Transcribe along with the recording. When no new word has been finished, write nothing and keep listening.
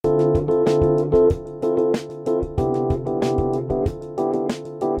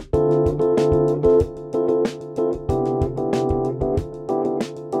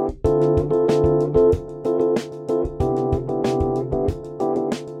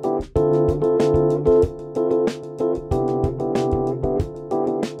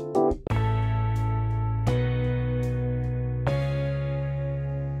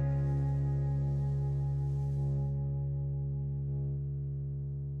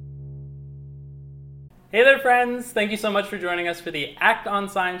Hey there, friends! Thank you so much for joining us for the Act on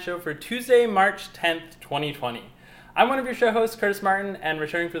Science show for Tuesday, March 10th, 2020. I'm one of your show hosts, Curtis Martin, and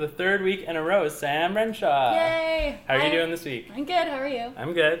returning for the third week in a row is Sam Renshaw. Yay! How are you doing this week? I'm good. How are you?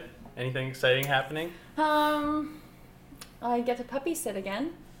 I'm good. Anything exciting happening? I get to puppy sit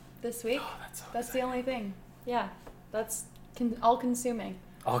again this week. Oh, that's That's exciting. the only thing. Yeah, that's all-consuming.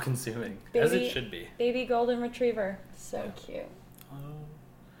 All-consuming, as it should be. Baby golden retriever. So cute. Oh.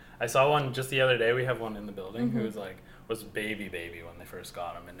 I saw one just the other day. We have one in the building who was baby when they first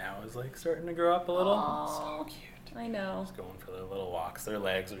got him, and now is starting to grow up a little. Aww. So cute. I know. Just going for their little walks. Their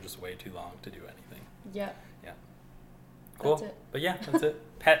legs are just way too long to do anything. Yep. Yeah. Cool. That's it. But yeah, that's it.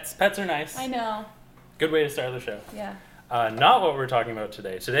 Pets are nice. I know. Good way to start the show. Yeah. Not what we're talking about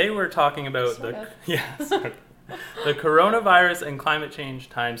today. Today we're talking about Sort of. the coronavirus and climate change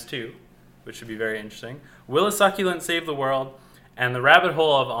 ×2, which should be very interesting. Will a succulent save the world? And the rabbit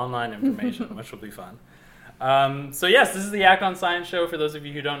hole of online information, which will be fun. So yes, this is the Act on Science show. For those of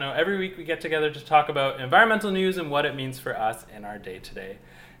you who don't know, every week we get together to talk about environmental news and what it means for us in our day-to-day.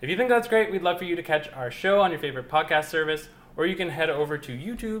 If you think that's great, we'd love for you to catch our show on your favorite podcast service, or you can head over to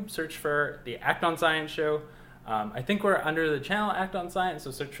YouTube, search for the Act on Science show. I think we're under the channel Act on Science,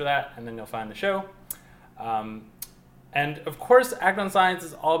 so search for that, and then you'll find the show. And of course, Act on Science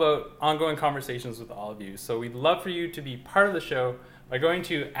is all about ongoing conversations with all of you. So we'd love for you to be part of the show by going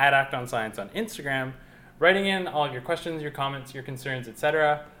to @ActOnScience on Instagram, writing in all of your questions, your comments, your concerns,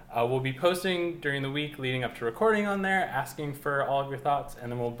 etc. We'll be posting during the week leading up to recording on there, asking for all of your thoughts, and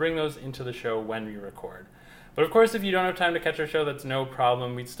then we'll bring those into the show when we record. But of course, if you don't have time to catch our show, that's no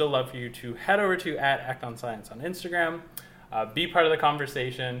problem. We'd still love for you to head over to @ActOnScience on Instagram, be part of the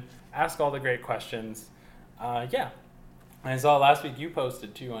conversation, ask all the great questions. I saw last week you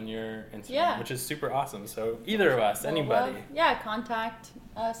posted too on your Instagram, which is super awesome. So either of us, anybody. Contact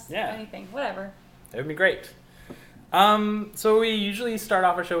us, anything, whatever. It would be great. So we usually start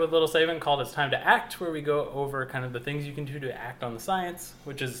off our show with a little segment called It's Time to Act, where we go over kind of the things you can do to act on the science,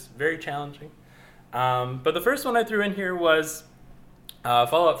 which is very challenging. But the first one I threw in here was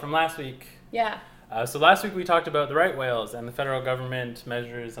follow-up from last week. Yeah. So last week we talked about the right whales and the federal government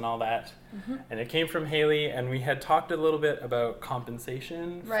measures and all that. And it came from Haley, and we had talked a little bit about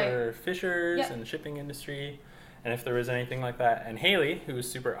compensation for fishers and the shipping industry, and if there was anything like that. And Haley, who was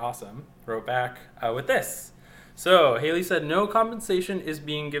super awesome, wrote back with this. So Haley said, no compensation is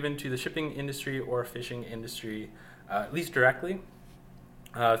being given to the shipping industry or fishing industry, at least directly.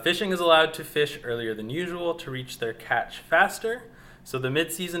 Fishing is allowed to fish earlier than usual to reach their catch faster. So the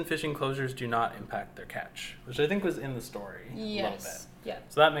mid-season fishing closures do not impact their catch, which I think was in the story a little bit. Yeah.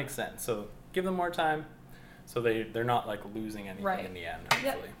 So that makes sense. So give them more time so they're not losing anything in the end,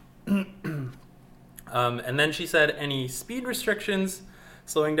 hopefully. And then she said any speed restrictions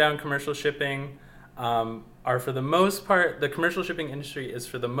slowing down commercial shipping are for the most part, the commercial shipping industry is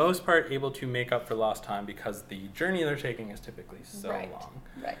for the most part able to make up for lost time because the journey they're taking is typically so long.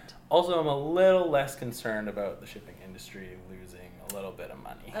 Right. Also, I'm a little less concerned about the shipping industry losing a little bit of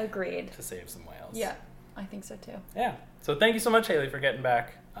money. Agreed. To save some whales. Yeah, I think so too. Yeah. So thank you so much, Haley, for getting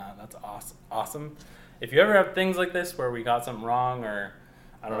back. That's awesome. If you ever have things like this where we got something wrong or,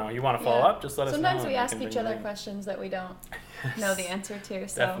 I don't know, you want to follow up, just let us know. Sometimes we ask each other questions that we don't know the answer to.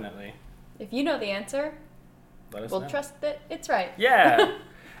 So definitely. If you know the answer, we'll trust that it's right. Yeah.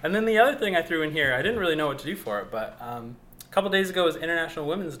 And then the other thing I threw in here, I didn't really know what to do for it, but a couple days ago was International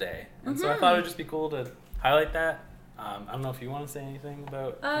Women's Day. And so I thought it would just be cool to highlight that. I don't know if you want to say anything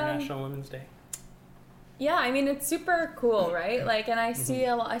about International Women's Day. Yeah, I mean, it's super cool, right? And I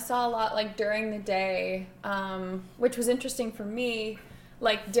saw a lot during the day, which was interesting for me,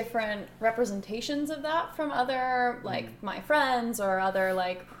 different representations of that from other my friends or other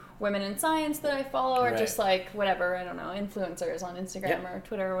women in science that I follow, or just whatever, I don't know, influencers on Instagram or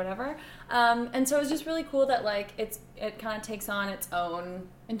Twitter or whatever. And so it was just really cool that it kind of takes on its own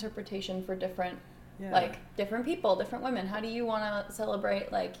interpretation for different different people, different women. How do you want to celebrate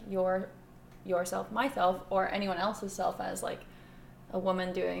yourself, myself, or anyone else's self as a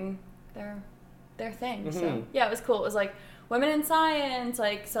woman doing their thing? So yeah, it was cool. It was women in science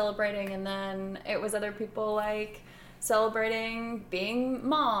celebrating, and then it was other people celebrating being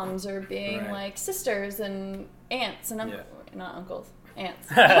moms or being sisters and aunts and not uncles, aunts.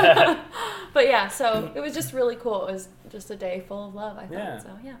 But yeah, so it was just really cool. It was just a day full of love, I thought.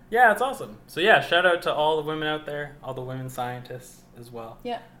 So yeah, it's awesome. So yeah, shout out to all the women out there, all the women scientists as well.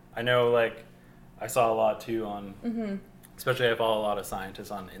 Yeah, I know I saw a lot too on especially I follow a lot of scientists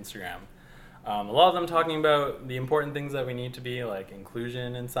on Instagram. A lot of them talking about the important things that we need to be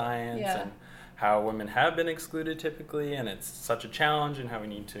inclusion in science and how women have been excluded typically, and it's such a challenge, and how we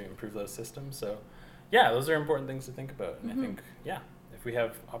need to improve those systems. So yeah, those are important things to think about. And I think, if we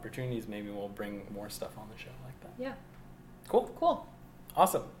have opportunities, maybe we'll bring more stuff on the show like that. Yeah. Cool.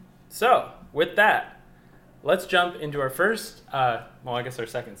 Awesome. So, with that, let's jump into our first, I guess our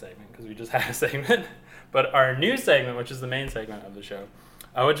second segment, because we just had a segment, but our new segment, which is the main segment of the show,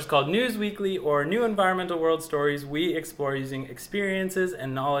 which is called News Weekly, or New Environmental World Stories we explore using experiences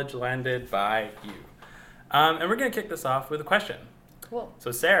and knowledge landed by you. And we're going to kick this off with a question. Cool.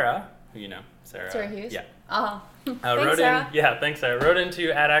 So Sarah, who you know, Sarah Hughes? Yeah. Thanks, Sarah. Thanks, Sarah. Wrote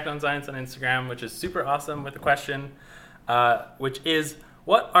into @ActOnScience on Instagram, which is super awesome, with a question, which is,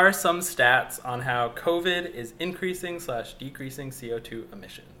 what are some stats on how COVID is increasing/decreasing CO2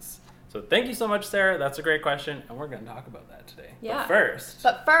 emissions? So thank you so much, Sarah. That's a great question, and we're going to talk about that today. Yeah.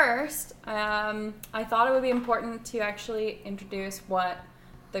 But first, I thought it would be important to actually introduce what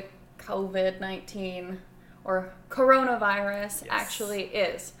the COVID-19 or coronavirus actually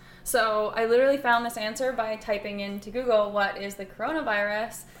is. So I literally found this answer by typing into Google, what is the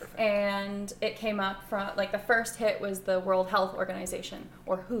coronavirus? Perfect. And it came up from, like, the first hit was the World Health Organization,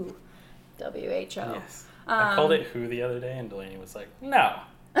 or WHO, WHO. Yes. I called it WHO the other day, and Delaney was like, no.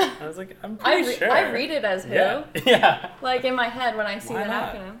 I was like, I'm pretty sure. I read it as WHO. Yeah. Like, in my head when I see Why that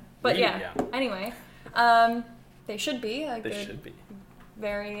not? acronym. But anyway, they should be a good,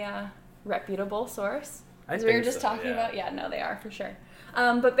 very reputable source. As we were just talking about. Yeah, no, they are for sure.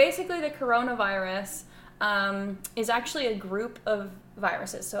 But basically, the coronavirus is actually a group of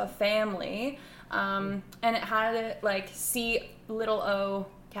viruses, so a family, and it had like C(o),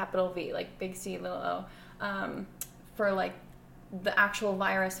 capital V, like big C, little O, for like the actual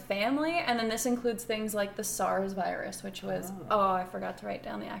virus family, and then this includes things like the SARS virus, which was I forgot to write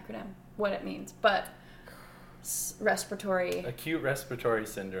down the acronym, what it means, but acute respiratory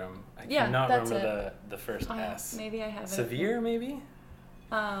syndrome. I cannot remember the first S. Maybe I have severe, maybe.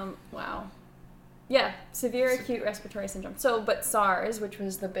 Wow. Yeah, severe acute respiratory syndrome. So, but SARS, which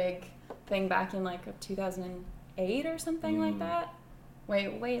was the big thing back in like 2008 or something like that.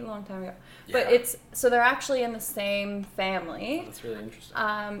 Way a long time ago. Yeah. But they're actually in the same family. That's really interesting.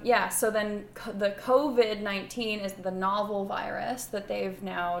 So then the COVID-19 is the novel virus that they've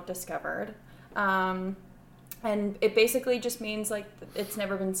now discovered. And it basically just means like it's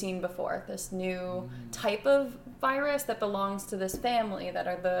never been seen before, this new type of virus that belongs to this family that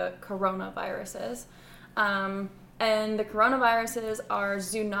are the coronaviruses. And the coronaviruses are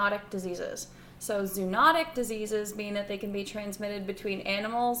zoonotic diseases. So zoonotic diseases mean that they can be transmitted between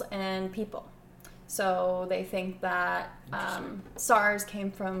animals and people. So they think that SARS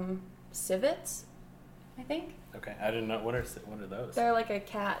came from civets, I think. Okay, I didn't know. What are those? They're like a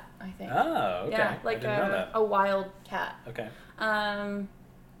cat, I think. Oh, okay. Yeah, like a wild cat. Okay.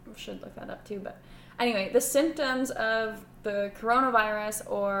 Should look that up too, but anyway, the symptoms of the coronavirus,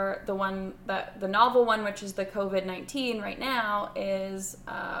 or the novel one, which is the COVID-19 right now, is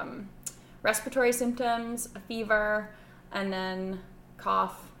respiratory symptoms, a fever, and then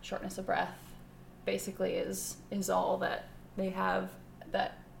cough, shortness of breath. Basically, is all that they have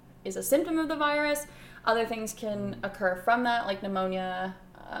that is a symptom of the virus. Other things can occur from that, like pneumonia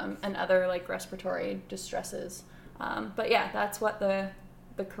and other like respiratory distresses. But yeah, that's what the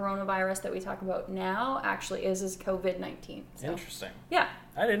coronavirus that we talk about now actually is COVID-19. So, interesting. Yeah.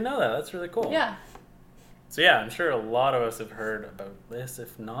 I didn't know that. That's really cool. Yeah. So yeah, I'm sure a lot of us have heard about this,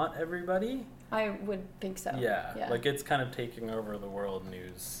 if not everybody. I would think so. Yeah. Like it's kind of taking over the world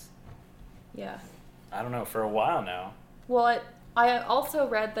news. Yeah. I don't know, for a while now. Well, I also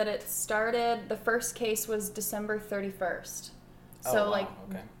read that it started, the first case was December 31st. So,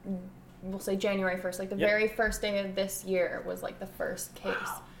 okay. We'll say January 1st. Like, the very first day of this year was, like, the first case.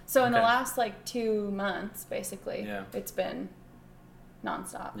 Wow. So, in the last, like, 2 months, basically, it's been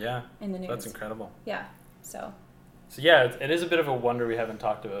nonstop in the news. That's incredible. Yeah, so yeah, it is a bit of a wonder we haven't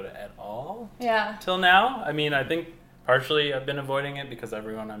talked about it at all till now. I mean, I think partially I've been avoiding it because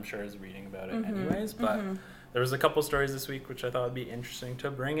everyone, I'm sure, is reading about it anyways, but... There was a couple stories this week which I thought would be interesting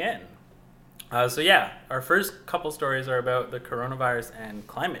to bring in. Our first couple stories are about the coronavirus and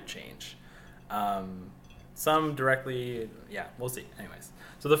climate change. Some directly, we'll see. Anyways,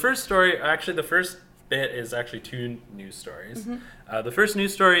 so the first bit is actually 2 news stories. The first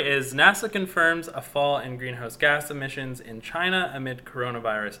news story is NASA confirms a fall in greenhouse gas emissions in China amid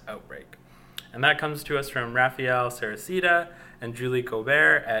coronavirus outbreak. And that comes to us from Raphael Saracida and Julie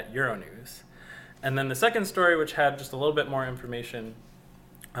Gobert at Euronews. And then the second story, which had just a little bit more information,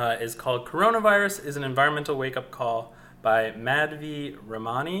 is called Coronavirus is an Environmental Wake-Up Call by Madhvi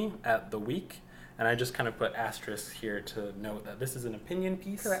Ramani at The Week. And I just kind of put asterisks here to note that this is an opinion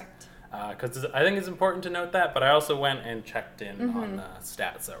piece. Correct. because I think it's important to note that, but I also went and checked in on the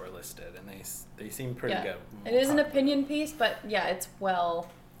stats that were listed, and they seem pretty good. It is an opinion piece, but yeah, it's well,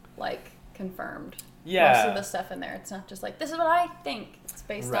 like, confirmed. Yeah. Most of the stuff in there, it's not just like, this is what I think. It's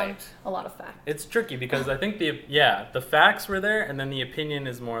based on a lot of facts. It's tricky because I think the facts were there, and then the opinion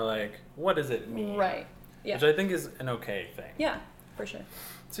is more like, what does it mean? Right. Yeah. Which I think is an okay thing. Yeah, for sure.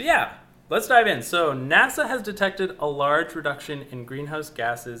 So yeah, let's dive in. So NASA has detected a large reduction in greenhouse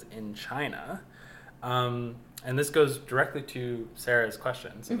gases in China. And this goes directly to Sarah's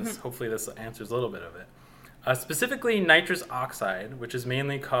question. So hopefully this answers a little bit of it. Specifically nitrous oxide, which is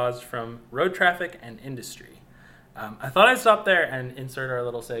mainly caused from road traffic and industry. I thought I'd stop there and insert our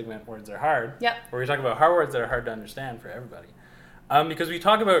little segment, Words Are Hard, where we talk about hard words that are hard to understand for everybody. Because we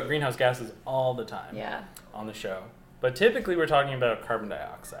talk about greenhouse gases all the time on the show. But typically we're talking about carbon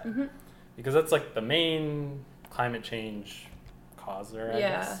dioxide. Because that's like the main climate change causer, I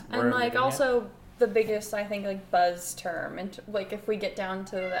guess. And like also the biggest, I think, like buzz term. And like if we get down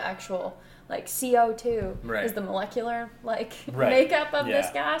to the actual like CO2 is the molecular like makeup of this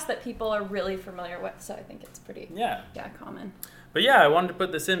gas that people are really familiar with. So I think it's pretty common. But yeah, I wanted to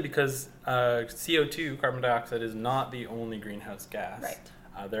put this in because CO2, carbon dioxide, is not the only greenhouse gas.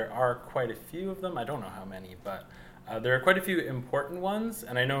 Right. There are quite a few of them. I don't know how many, but there are quite a few important ones.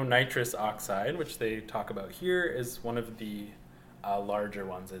 And I know nitrous oxide, which they talk about here, is one of the larger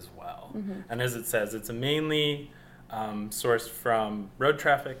ones as well. And as it says, it's mainly sourced from road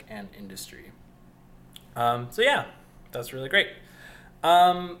traffic and industry. So yeah, that's really great.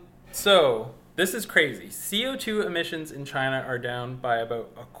 So this is crazy. CO2 emissions in China are down by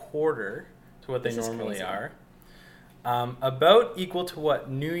about a quarter to what they normally are. About equal to what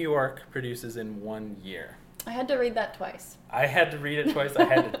New York produces in 1 year. I had to read that twice. I had to read it twice. I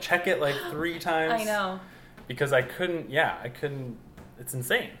had to check it like 3 times. I know. Because I couldn't, it's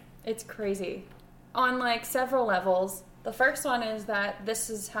insane. It's crazy. On like several levels. The first one is that this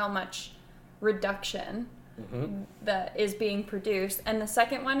is how much reduction that is being produced. And the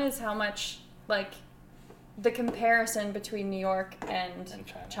second one is how much, like, the comparison between New York and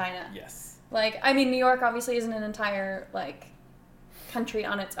China. Yes. Like, I mean, New York obviously isn't an entire, like, country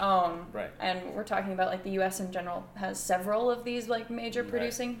on its own. Right. And we're talking about, like, the U.S. in general has several of these, like, major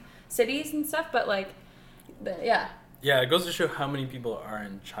producing cities and stuff. But, like, yeah, it goes to show how many people are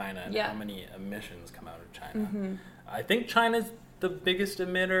in China and how many emissions come out of China. I think China's the biggest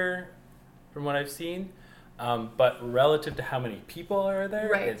emitter from what I've seen, but relative to how many people are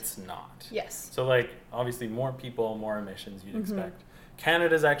there, it's not. Yes. So, like, obviously more people, more emissions you'd expect.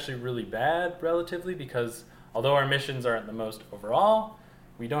 Canada's actually really bad relatively because although our emissions aren't the most overall,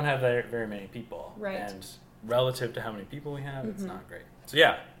 we don't have very many people. Right. And relative to how many people we have, it's not great. So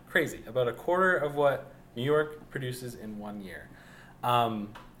yeah, crazy. About a quarter of what New York produces in 1 year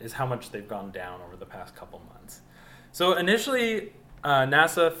is how much they've gone down over the past couple months. So initially,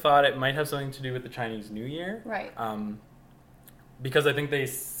 NASA thought it might have something to do with the Chinese New Year. Right. Because I think they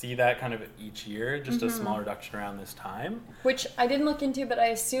see that kind of each year, just a small reduction around this time. Which I didn't look into, but I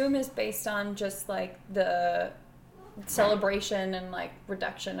assume is based on just like the celebration and like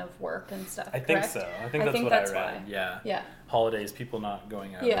reduction of work and stuff. I think so. I think that's what I read. Why. Yeah. Holidays, people not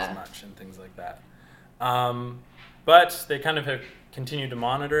going out as much and things like that. But they kind of have continued to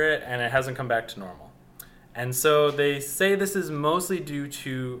monitor it, and it hasn't come back to normal. And so they say this is mostly due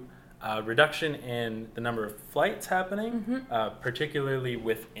to reduction in the number of flights happening, particularly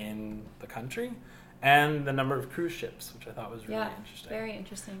within the country, and the number of cruise ships, which I thought was really interesting. Very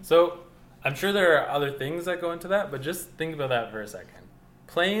interesting. So I'm sure there are other things that go into that, but just think about that for a second.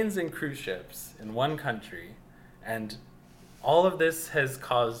 Planes and cruise ships in one country, and all of this has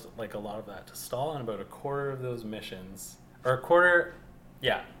caused like a lot of that to stall, and about a quarter of those emissions, or a quarter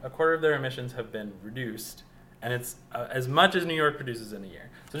of their emissions have been reduced, and it's as much as New York produces in a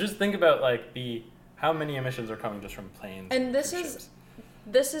year. So just think about like how many emissions are coming just from planes. And this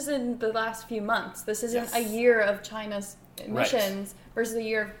is in the last few months. This isn't a year of China's emissions versus a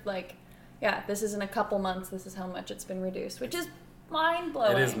year of this is in a couple months. This is how much it's been reduced, which is mind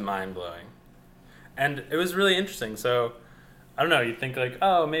blowing. It is mind blowing, and it was really interesting. So I don't know, you'd think like,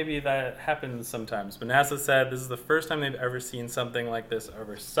 oh, maybe that happens sometimes. But NASA said this is the first time they've ever seen something like this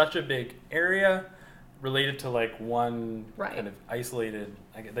over such a big area related to like one kind of isolated,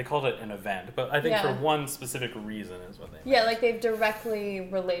 they called it an event, but I think for one specific reason is what they meant. Yeah, like they've directly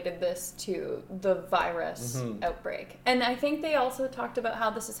related this to the virus outbreak. And I think they also talked about how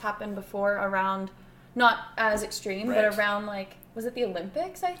this has happened before around, not as extreme, but around like, was it the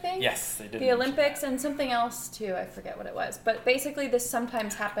Olympics, I think? Yes, they did. The Olympics and something else too, I forget what it was. But basically this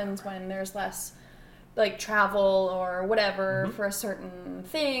sometimes happens when there's less like travel or whatever for a certain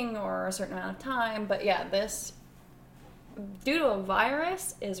thing or a certain amount of time. But yeah, this, due to a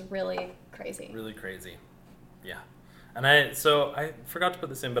virus, is really crazy. Really crazy. Yeah. And I forgot to put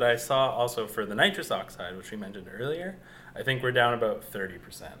this in, but I saw also for the nitrous oxide, which we mentioned earlier, I think we're down about 30%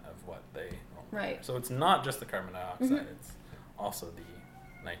 of what they normally Right. are. So it's not just the carbon dioxide, it's also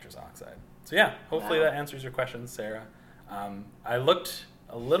the nitrous oxide. So yeah, hopefully that answers your questions, Sarah. I looked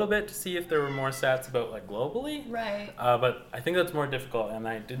a little bit to see if there were more stats about like globally. Right. But I think that's more difficult, and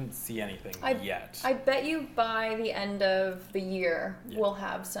I didn't see anything yet. I bet you by the end of the year we'll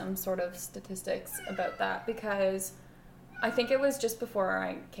have some sort of statistics about that, because I think it was just before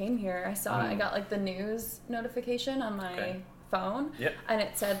I came here, I got like the news notification on my phone, and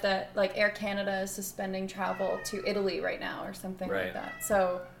it said that like Air Canada is suspending travel to Italy right now or something like that.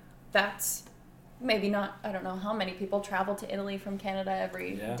 So that's maybe not, I don't know how many people travel to Italy from Canada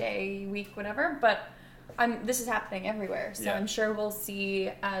every day, week, whatever, but this is happening everywhere. So I'm sure we'll see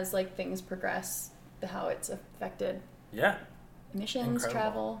as like things progress how it's affected emissions,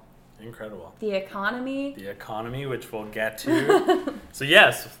 travel. Incredible. The economy, which we'll get to. So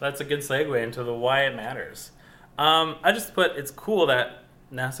yes, that's a good segue into the why it matters. I just put, it's cool that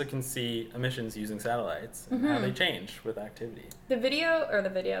NASA can see emissions using satellites and how they change with activity.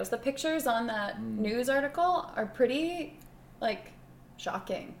 The pictures on that news article are pretty, like,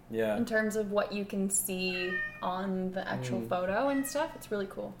 shocking. Yeah. In terms of what you can see on the actual photo and stuff. It's really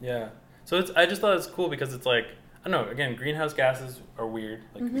cool. Yeah. So I just thought it was cool because it's like, I don't know, again, greenhouse gases are weird.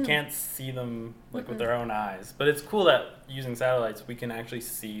 Like, we can't see them, like, with our own eyes. But it's cool that using satellites, we can actually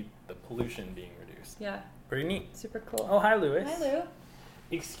see the pollution being reduced. Yeah. Pretty neat. Super cool. Oh, hi, Lewis. Hi, Lou.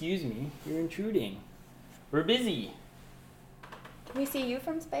 Excuse me, you're intruding. We're busy. Can we see you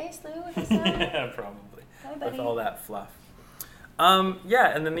from space, Lou? Yeah, probably. Hi, buddy. With all that fluff.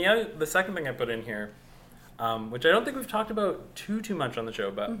 Yeah, and then the second thing I put in here, which I don't think we've talked about too much on the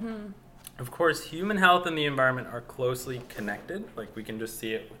show, but of course, human health and the environment are closely connected. Like, we can just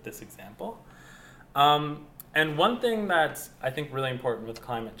see it with this example. And one thing that's, I think, really important with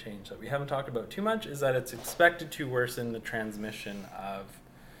climate change that we haven't talked about too much is that it's expected to worsen the transmission of,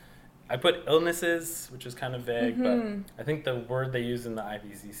 I put illnesses, which is kind of vague, but I think the word they use in the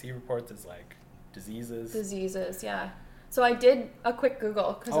IPCC reports is like diseases. Diseases, yeah. So I did a quick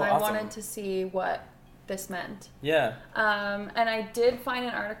Google because I awesome. wanted to see what this meant. Yeah. And I did find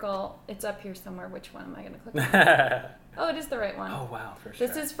an article. It's up here somewhere. Which one am I going to click on? Oh, it is the right one. Oh, wow, for sure.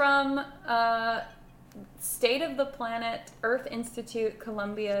 This is from State of the Planet Earth Institute,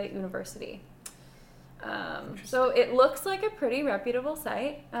 Columbia University. So it looks like a pretty reputable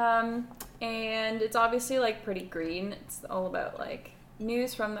site. And it's obviously like pretty green. It's all about like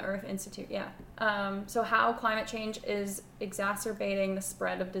news from the Earth Institute. Yeah. So how climate change is exacerbating the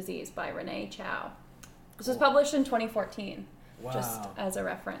spread of disease by Renee Chow. This was published in 2014, just as a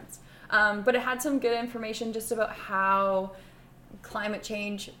reference. But it had some good information just about how climate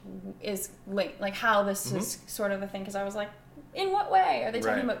change is linked, like how this is sort of a thing. Because I was like, in what way? Are they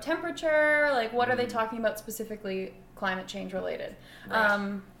talking about temperature? Like, what are they talking about specifically climate change related?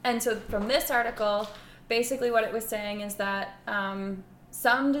 Right. And so from this article, basically what it was saying is that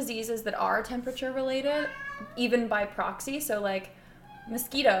some diseases that are temperature related, even by proxy, so like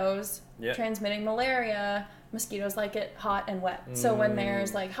mosquitoes transmitting malaria, mosquitoes like it hot and wet. So when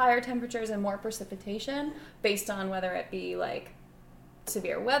there's like higher temperatures and more precipitation, based on whether it be like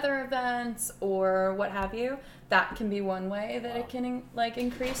severe weather events or what have you, that can be one way that it can like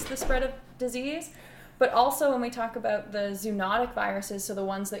increase the spread of disease. But also when we talk about the zoonotic viruses, so the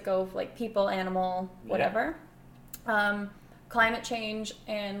ones that go like people, animal, whatever, climate change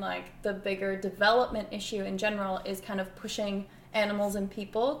and like the bigger development issue in general is kind of pushing animals and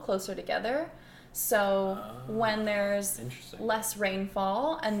people closer together. So when there's less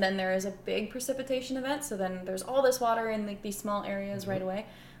rainfall and then there is a big precipitation event, so then there's all this water in like these small areas right away,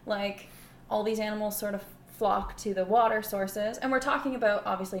 like all these animals sort of flock to the water sources. And we're talking about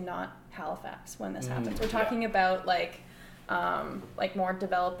obviously not Halifax when this happens. We're talking about like more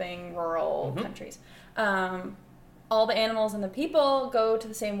developing rural countries. All the animals and the people go to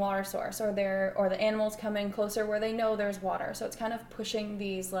the same water source, or the animals come in closer where they know there's water. So it's kind of pushing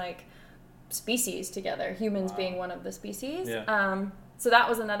these like species together, humans being one of the species. So that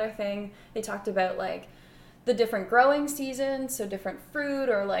was another thing. They talked about like the different growing seasons, so different fruit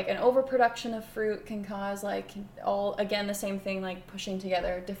or like an overproduction of fruit can cause like all, again, the same thing, like pushing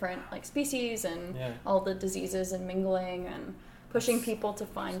together different like species and all the diseases and mingling and pushing people to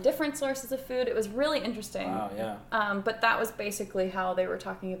find different sources of food. It was really interesting. But that was basically how they were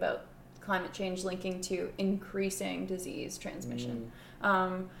talking about climate change linking to increasing disease transmission.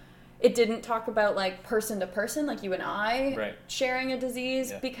 it didn't talk about like person to person, like you and I Right. sharing a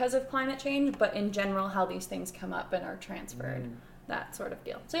disease Yeah. because of climate change, but in general, how these things come up and are transferred, that sort of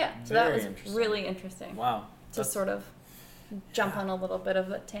deal. So yeah, so that Very was interesting. really interesting Wow. to sort of jump on a little bit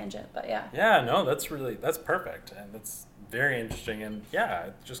of a tangent, but yeah. Yeah, no, that's perfect, and that's very interesting, and yeah,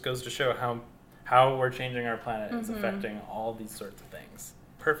 it just goes to show how we're changing our planet is affecting all these sorts of things.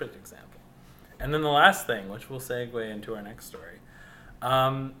 Perfect example. And then the last thing, which we'll segue into our next story,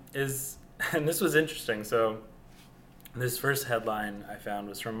 is, and this was interesting. So this first headline I found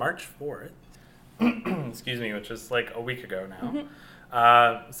was from March 4th, excuse me, which is like a week ago now,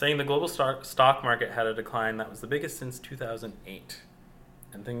 saying the global stock market had a decline that was the biggest since 2008.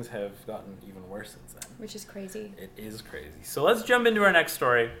 And things have gotten even worse since then. Which is crazy. It is crazy. So let's jump into our next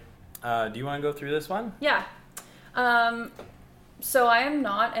story. Do you want to go through this one? Yeah. So I am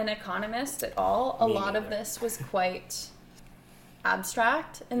not an economist at all. A lot of this was quite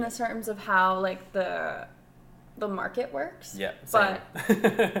abstract in the terms of how like the market works. Yeah. But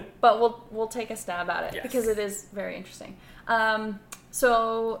we'll take a stab at it because it is very interesting.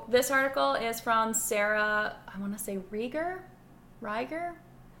 So this article is from Sarah, I want to say Rieger?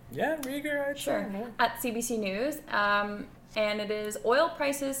 Yeah, Rieger, I'd say. At CBC News. And it is oil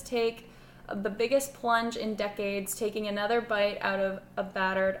prices take the biggest plunge in decades, taking another bite out of a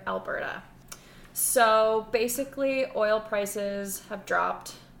battered Alberta. So basically, oil prices have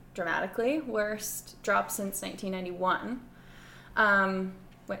dropped dramatically, worst drop since 1991,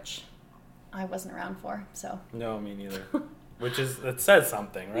 which I wasn't around for. So no, me neither. It says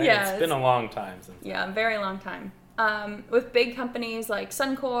something, right? Yeah, it's been a long time since. Yeah, a very long time. With big companies like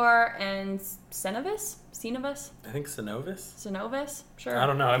Suncor and Cenovus. I think Cenovus, sure. I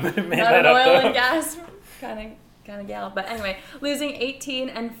don't know. I might have made Not that an up. oil Though. and gas kind of gal, but anyway, losing 18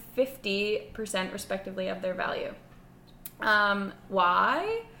 and 50% respectively of their value.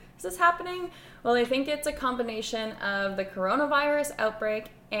 Why is this happening? Well, I think it's a combination of the coronavirus outbreak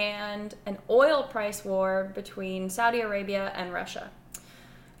and an oil price war between Saudi Arabia and Russia.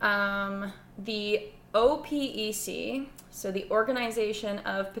 The OPEC, so the Organization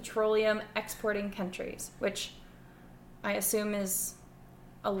of Petroleum Exporting Countries, which I assume is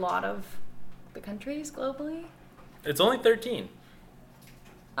a lot of the countries globally. It's only 13.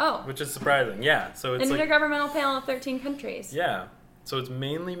 Oh. Which is surprising, yeah. So it's an like, intergovernmental panel of 13 countries. Yeah. So it's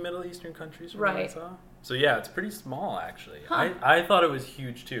mainly Middle Eastern countries, from what I Right. saw. So yeah, it's pretty small, actually. Huh. I thought it was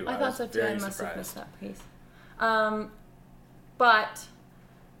huge, too. I thought so, too. I must have missed surprised. that piece. But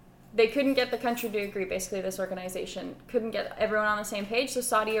they couldn't get the country to agree. Basically, this organization couldn't get everyone on the same page, so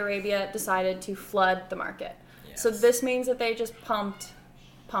Saudi Arabia decided to flood the market. Yes. So this means that they just pumped,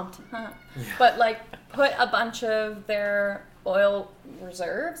 but like put a bunch of their oil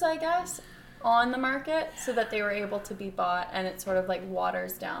reserves, I guess, on the market so that they were able to be bought, and it sort of like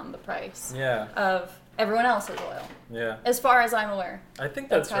waters down the price of everyone else's oil. Yeah. As far as I'm aware. I think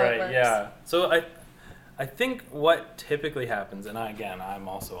that's how it right, works. yeah. So I think what typically happens, and I'm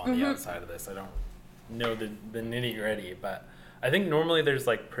also on the outside of this. I don't know the nitty-gritty, but I think normally there's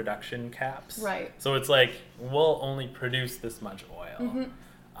like production caps. Right. So it's like, we'll only produce this much oil.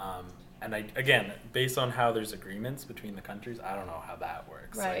 And again, based on how there's agreements between the countries, I don't know how that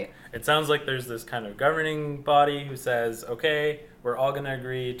works. Right. Like, it sounds like there's this kind of governing body who says, okay, we're all going to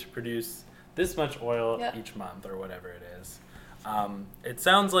agree to produce this much oil each month or whatever it is. It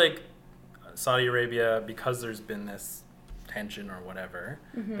sounds like Saudi Arabia, because there's been this tension or whatever,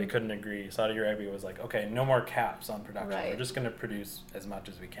 they couldn't agree. Saudi Arabia was like, okay, no more caps on production. Right. We're just going to produce as much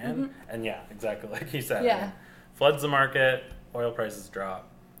as we can. And yeah, exactly like you said. Yeah. Floods the market, oil prices drop.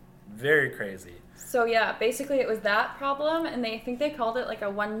 Very crazy. So yeah, basically it was that problem, and they think they called it like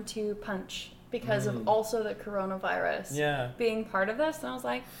a 1-2 punch because of also the coronavirus being part of this. And I was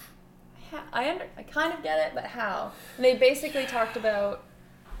like, I kind of get it, but how? And they basically talked about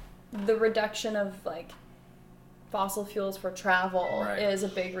the reduction of like fossil fuels for travel is a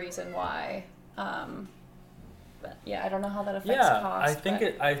big reason why. But yeah, I don't know how that affects cost.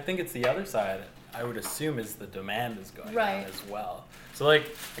 I think it's the other side. I would assume is the demand is going down as well. So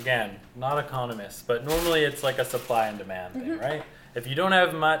like, again, not economists, but normally it's like a supply and demand thing, right? If you don't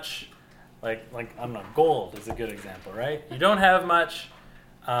have much, like I don't know, gold is a good example, right? You don't have much,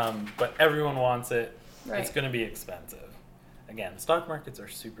 but everyone wants it. It's going to be expensive. Again, stock markets are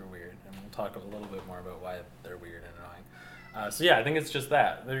super weird, and we'll talk a little bit more about why they're weird and annoying. So yeah, I think it's just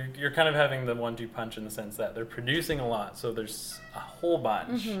that. You're kind of having the 1-2 punch in the sense that they're producing a lot, so there's a whole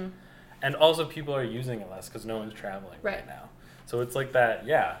bunch. And also people are using it less because no one's traveling right now. So it's like that,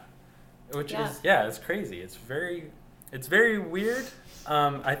 which is, it's crazy. It's very weird.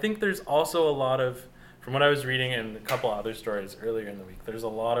 I think there's also a lot of from what I was reading and a couple other stories earlier in the week, there's a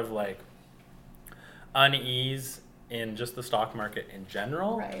lot of like unease in just the stock market in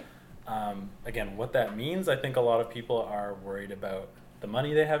general. Right. Again, what that means, I think a lot of people are worried about the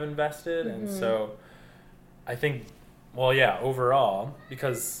money they have invested. And so I think, well, yeah, overall,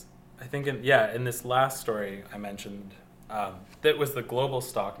 because I think in this last story I mentioned, that was the global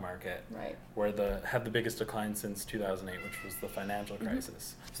stock market, right, where had the biggest decline since 2008, which was the financial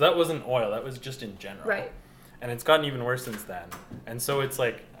crisis. So that wasn't oil, that was just in general. Right. And it's gotten even worse since then. And so it's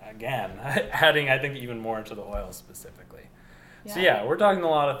like, again, adding, I think, even more to the oil specifically. Yeah. So yeah, we're talking a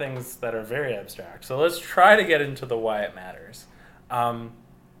lot of things that are very abstract. So let's try to get into the why it matters.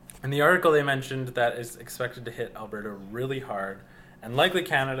 In the article, they mentioned that it's expected to hit Alberta really hard, and likely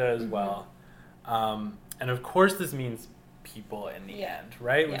Canada as well. And of course, this means people in the end,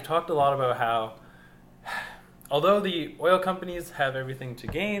 right? We've talked a lot about how, although the oil companies have everything to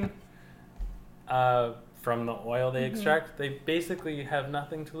gain from the oil they extract, they basically have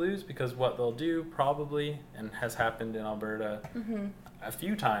nothing to lose, because what they'll do probably, and has happened in Alberta a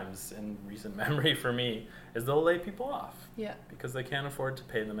few times in recent memory for me, is they'll lay people off. Yeah. Because they can't afford to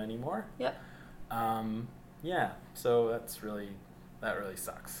pay them anymore. Yep. So that really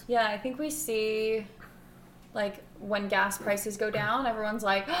sucks. Yeah, I think we see, like, when gas prices go down, everyone's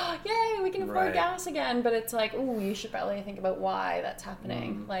like, oh, yay, we can afford gas again. But it's like, ooh, you should probably think about why that's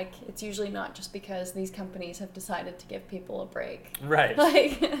happening. Like, it's usually not just because these companies have decided to give people a break. Right.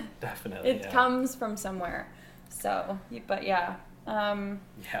 Like, definitely. It comes from somewhere. So, but yeah.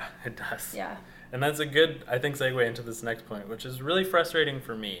 Yeah, it does. Yeah. And that's a good, I think, segue into this next point, which is really frustrating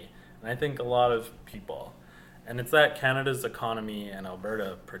for me, and I think a lot of people. And it's that Canada's economy, and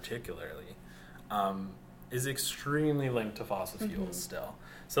Alberta particularly, is extremely linked to fossil fuels still.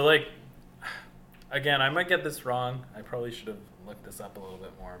 So, like, again, I might get this wrong. I probably should have looked this up a little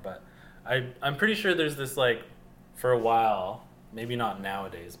bit more. But I'm pretty sure there's this, like, for a while, maybe not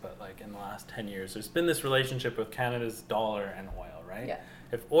nowadays, but, like, in the last 10 years, there's been this relationship with Canada's dollar and oil, right? Yeah.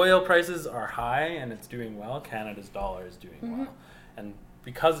 If oil prices are high and it's doing well, Canada's dollar is doing well. And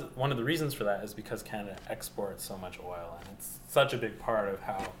because one of the reasons for that is because Canada exports so much oil, and it's such a big part of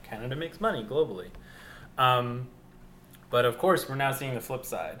how Canada makes money globally. But of course, we're now seeing the flip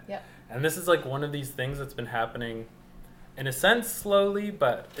side. Yeah. And this is like one of these things that's been happening in a sense slowly,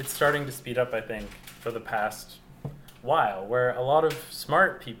 but it's starting to speed up, I think, for the past while, where a lot of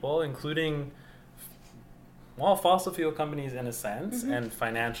smart people, including fossil fuel companies in a sense, and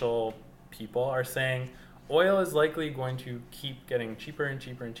financial people, are saying oil is likely going to keep getting cheaper and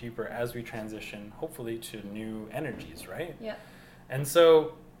cheaper and cheaper as we transition, hopefully, to new energies, right? Yeah. And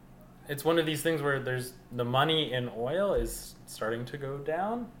so it's one of these things where there's the money in oil is starting to go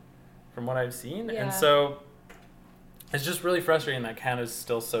down from what I've seen. Yeah. And so it's just really frustrating that Canada's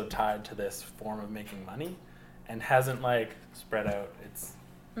still so tied to this form of making money and hasn't, like, spread out its,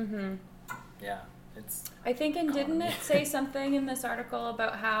 its I think, and economy. didn't it say something in this article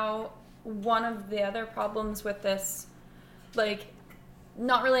about how one of the other problems with this, like,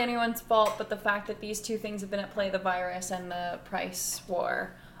 not really anyone's fault, but the fact that these two things have been at play, the virus and the price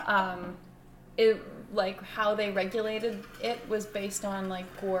war, like, how they regulated it was based on, like,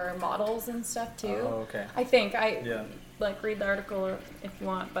 poor models and stuff too. Oh, okay. I think like, read the article if you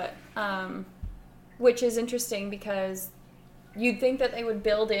want, but which is interesting because you'd think that they would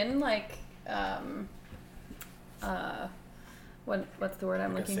build in, like, what's the word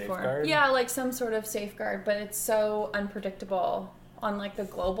I'm looking for? Yeah, like some sort of safeguard, but it's so unpredictable on, like, the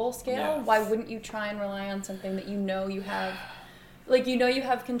global scale. Yeah. Why wouldn't you try and rely on something that you know you have, like, you know you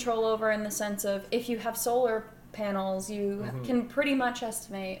have control over, in the sense of, if you have solar panels, you can pretty much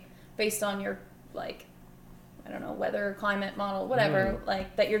estimate based on your, like, I don't know, weather, climate model, whatever,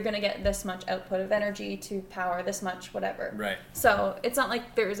 like, that you're going to get this much output of energy to power this much whatever. Right. So it's not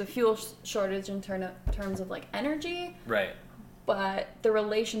like there's a fuel shortage in terms of, like, energy. Right. But the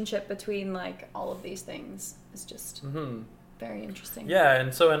relationship between, like, all of these things is just very interesting. Yeah,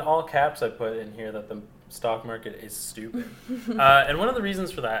 and so in all caps I put in here that the stock market is stupid. And one of the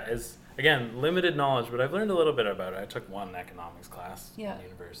reasons for that is, again, limited knowledge, but I've learned a little bit about it. I took one economics class in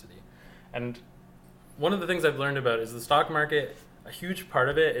university. And one of the things I've learned about is the stock market, a huge part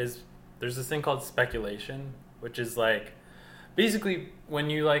of it is there's this thing called speculation, which is, like, basically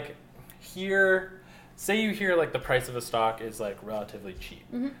when you, like, say you hear, like, the price of a stock is, like, relatively cheap.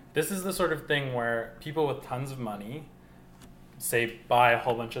 This is the sort of thing where people with tons of money, say, buy a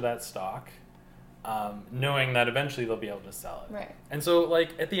whole bunch of that stock, knowing that eventually they'll be able to sell it. Right. And so,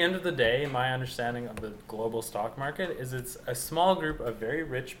 like, at the end of the day, my understanding of the global stock market is it's a small group of very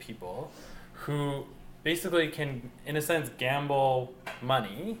rich people who basically can, in a sense, gamble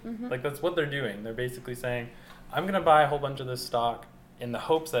money. Like, that's what they're doing. They're basically saying, I'm going to buy a whole bunch of this stock in the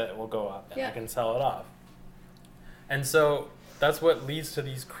hopes that it will go up and I can sell it off. And so that's what leads to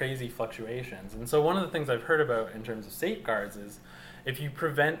these crazy fluctuations. And so one of the things I've heard about in terms of safeguards is if you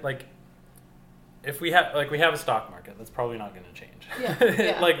prevent, like, if we have a stock market, that's probably not going to change.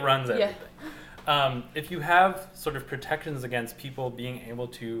 It like runs everything. If you have sort of protections against people being able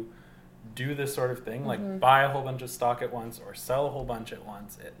to do this sort of thing, like buy a whole bunch of stock at once or sell a whole bunch at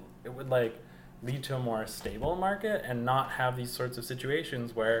once, it would like lead to a more stable market and not have these sorts of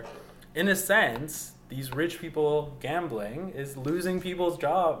situations where, in a sense, these rich people gambling is losing people's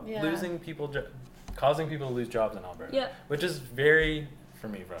jobs, causing people to lose jobs in Alberta, which is very, for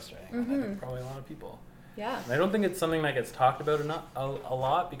me, frustrating. I think probably a lot of people. Yeah. And I don't think it's something that gets talked about a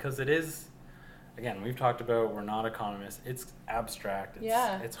lot because it is, again, we've talked about, we're not economists. It's abstract.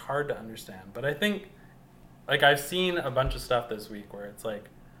 It's hard to understand. But I think, like, I've seen a bunch of stuff this week where it's like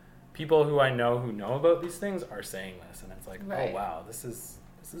people who I know who know about these things are saying this, and it's like, oh wow, this is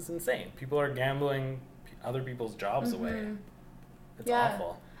insane. People are gambling other people's jobs away. It's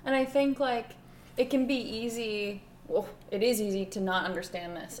awful. And I think, like, it can be easy. Well, it is easy to not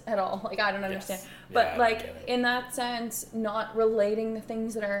understand this at all. Like, I don't understand. But, like, in that sense, not relating the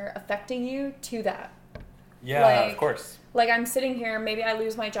things that are affecting you to that. Yeah, like, of course. Like, I'm sitting here, maybe I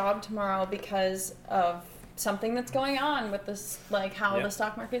lose my job tomorrow because of something that's going on with this, like, how the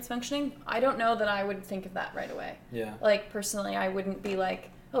stock market's functioning. I don't know that I would think of that right away. Yeah. Like, personally, I wouldn't be like,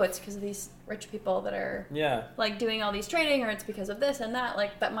 oh, it's because of these rich people that are like doing all these trading, or it's because of this and that.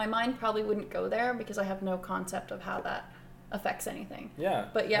 Like, that my mind probably wouldn't go there because I have no concept of how that affects anything. Yeah.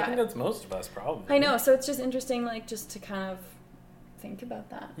 But I think that's most of us probably. I know. So it's just interesting, like, just to kind of think about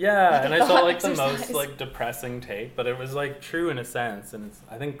that. Yeah. Like, and I saw like the most like depressing take, but it was like true in a sense. And it's,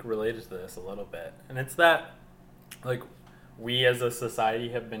 I think, related to this a little bit. And it's that, like, we as a society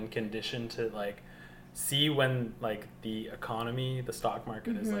have been conditioned to like see when like the economy, the stock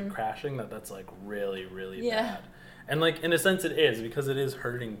market is like crashing, that's like really, really bad. And like in a sense it is, because it is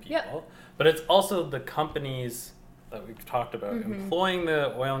hurting people. But it's also the companies that we've talked about employing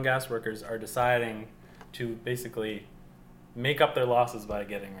the oil and gas workers are deciding to basically make up their losses by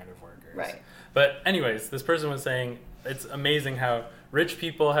getting rid of workers. Right. But anyways, this person was saying it's amazing how rich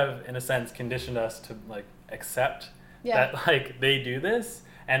people have in a sense conditioned us to like accept that like they do this,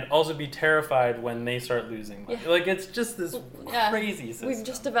 and also be terrified when they start losing money. Like, it's just this crazy system. We've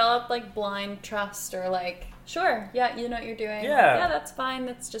just developed, like, blind trust, or, like, sure, you know what you're doing. Yeah, that's fine.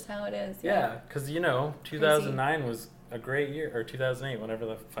 That's just how it is. Yeah, because, you know, 2009 was a great year, or 2008, whenever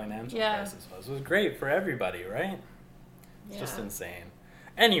the financial crisis was great for everybody, right? It's just insane.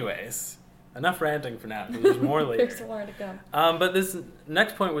 Anyways, enough ranting for now, because there's more later. There's more to come. But this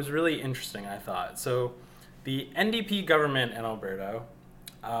next point was really interesting, I thought. So, the NDP government in Alberta,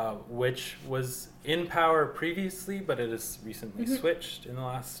 which was in power previously, but it has recently switched in the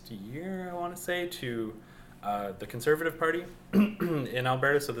last year, I want to say, to the Conservative Party in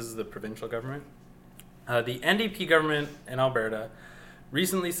Alberta. So this is the provincial government. The NDP government in Alberta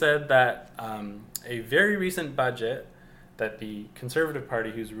recently said that a very recent budget that the Conservative Party,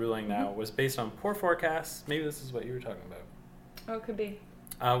 who's ruling now, was based on poor forecasts. Maybe this is what you were talking about. Oh, it could be.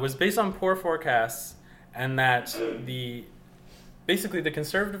 Was based on poor forecasts, and that basically the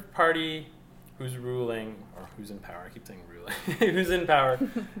Conservative Party, who's ruling, or who's in power, I keep saying ruling, who's in power,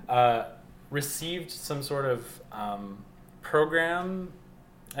 received some sort of program,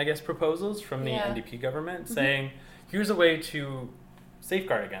 I guess, proposals from the NDP government saying, here's a way to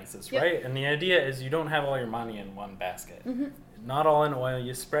safeguard against this, right? And the idea is you don't have all your money in one basket. Not all in oil,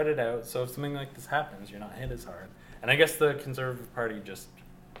 you spread it out, so if something like this happens, you're not hit as hard. And I guess the Conservative Party just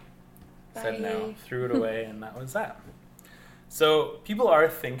said no, threw it away, and that was that. So people are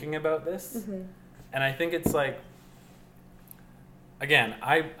thinking about this, and I think it's like, again,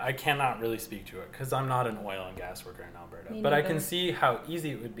 I cannot really speak to it because I'm not an oil and gas worker in Alberta, but I can see how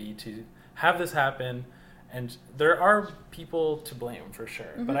easy it would be to have this happen, and there are people to blame for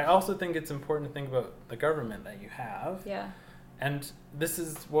sure, but I also think it's important to think about the government that you have. And this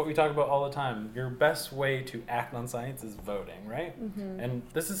is what we talk about all the time. Your best way to act on science is voting, right? And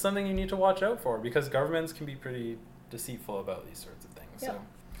this is something you need to watch out for, because governments can be pretty deceitful about these sorts of things. So,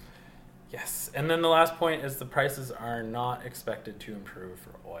 yes. And then the last point is the prices are not expected to improve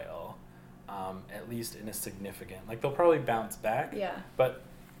for oil, at least in a significant, like they'll probably bounce back. But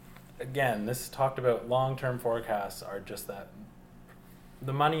again, this talked about long-term forecasts are just that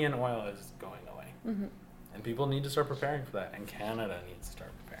the money in oil is going away. And people need to start preparing for that, and Canada needs to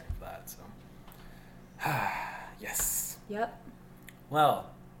start preparing for that. So, yes. Yep. Well,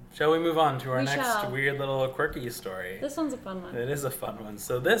 shall we move on to our We next shall. weird little quirky story? This one's a fun one. It is a fun one.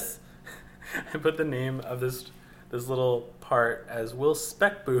 So this, I put the name of this little part as "Will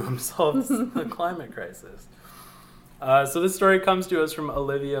Spekboom Solve the Climate Crisis?" So this story comes to us from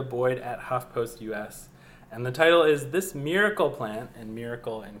Olivia Boyd at HuffPost US, and the title is "This Miracle Plant," and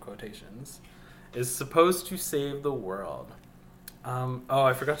miracle in quotations, is supposed to save the world.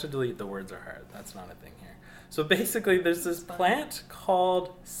 I forgot to delete "the words are hard." That's not a thing here. So basically, there's this plant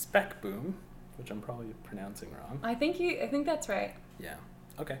called spekboom, which I'm probably pronouncing wrong. I think that's right. Yeah.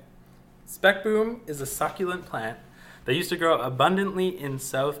 Okay. Spekboom is a succulent plant that used to grow abundantly in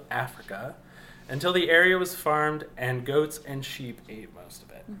South Africa until the area was farmed and goats and sheep ate most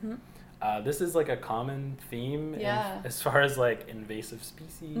of it. Mm-hmm. This is like a common theme as far as like invasive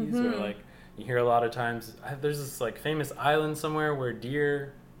species, or like you hear a lot of times. There's this like famous island somewhere where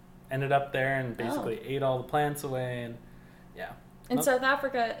deer ended up there and basically ate all the plants away, and in South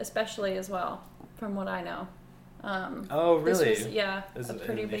Africa especially as well, from what I know. Oh, really? This was, Is a it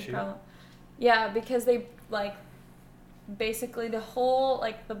pretty an big issue? problem. Yeah, because they like basically the whole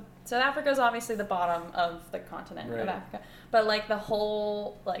like the South Africa is obviously the bottom of the continent of Africa, but like the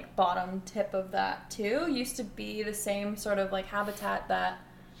whole like bottom tip of that too used to be the same sort of like habitat that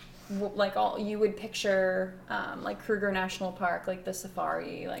like all you would picture like Kruger National Park, like the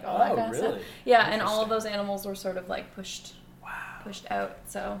safari, like all that kind of stuff. Yeah, and all of those animals were sort of like pushed out.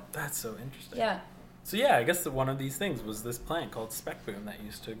 So that's so interesting. Yeah. So I guess that one of these things was this plant called spekboom that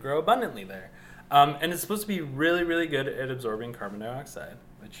used to grow abundantly there. And it's supposed to be really, really good at absorbing carbon dioxide,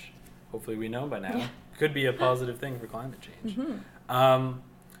 which hopefully we know by now could be a positive thing for climate change.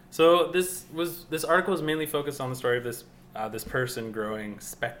 So this article was mainly focused on the story of this person growing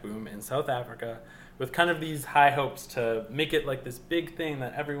spekboom in South Africa with kind of these high hopes to make it like this big thing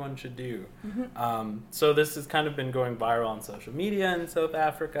that everyone should do. So this has kind of been going viral on social media in South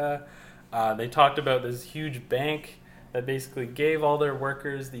Africa. They talked about this huge bank that basically gave all their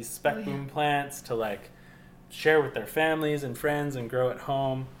workers these spekboom plants to like share with their families and friends and grow at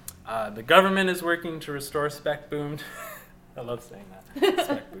home. The government is working to restore spekboom. I love saying that.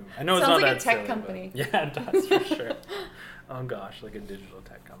 Spekboom. I know it's not like that a tech silly, company. Yeah, it does for sure. Oh gosh, like a digital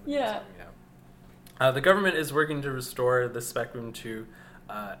tech company. Yeah. The government is working to restore the spekboom to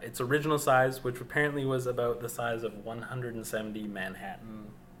its original size, which apparently was about the size of 170 Manhattan.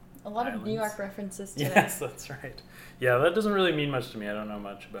 A lot islands. of New York references today. Yes, that's right. Yeah, that doesn't really mean much to me. I don't know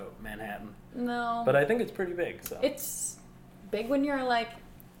much about Manhattan. No. But I think it's pretty big. So it's big when you're like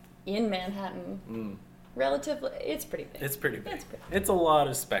in Manhattan. Relatively, it's pretty big. It's pretty big. It's a lot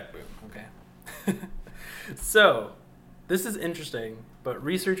of spekboom, okay? So, this is interesting, but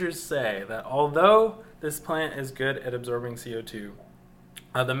researchers say that although this plant is good at absorbing CO2,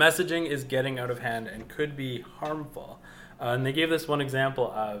 the messaging is getting out of hand and could be harmful. And they gave this one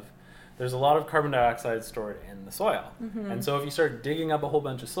example of there's a lot of carbon dioxide stored in the soil. And so if you start digging up a whole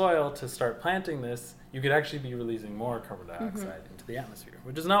bunch of soil to start planting this, you could actually be releasing more carbon dioxide into the atmosphere,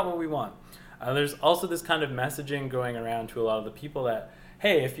 which is not what we want. There's also this kind of messaging going around to a lot of the people that,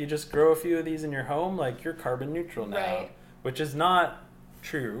 hey, if you just grow a few of these in your home, like you're carbon neutral now, which is not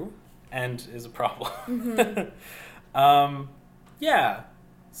true and is a problem.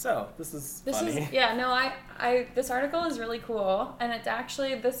 So this is funny. This article is really cool, and it's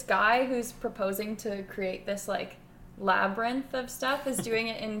actually this guy who's proposing to create this like labyrinth of stuff is doing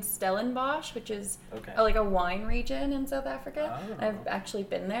it in Stellenbosch, which is like a wine region in South Africa. I've actually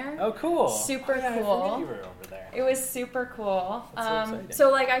been there. Oh, cool! Super cool. I forget you were over there. It was super cool. That's so exciting.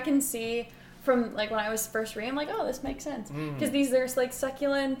 So like I can see from like when I was first reading, I'm like, oh, this makes sense because there's like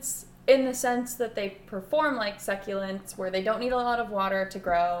succulents in the sense that they perform like succulents where they don't need a lot of water to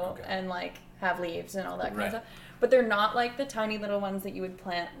grow and like have leaves and all that kind of stuff. But they're not like the tiny little ones that you would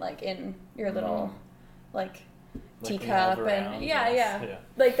plant like in your little like teacup and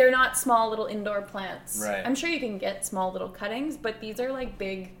like they're not small little indoor plants. I'm sure you can get small little cuttings, but these are like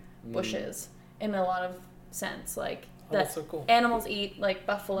big bushes in a lot of sense, like that so cool. Animals eat, like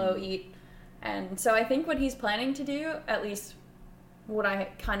buffalo eat. And so I think what he's planning to do, at least what I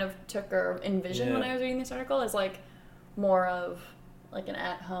kind of took or envisioned when I was reading this article, is like more of like an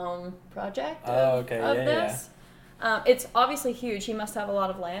at-home project of this. It's obviously huge. He must have a lot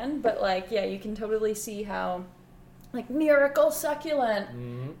of land, but like, you can totally see how like miracle succulent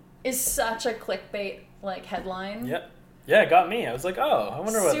is such a clickbait like headline. Yeah, it got me. I was like, oh, I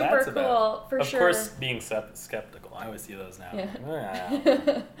wonder what that's about. Super cool, for sure. Of course, being skeptical. I always see those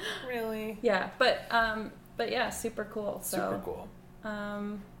now. Really? Yeah, but yeah, super cool. So, super cool.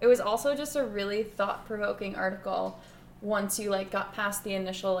 It was also just a really thought-provoking article once you like got past the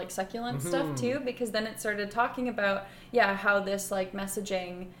initial like succulent stuff too, because then it started talking about how this like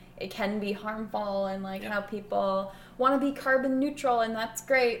messaging it can be harmful, and like how people want to be carbon neutral, and that's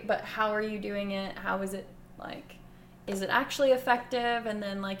great, but how are you doing it? How is it, like, is it actually effective? And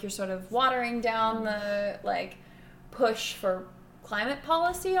then like you're sort of watering down the like push for climate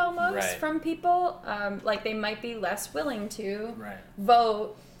policy almost from people. Like they might be less willing to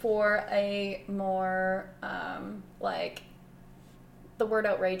vote for a more like, the word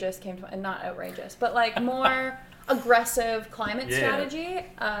outrageous came to mind, not outrageous, but like more aggressive climate strategy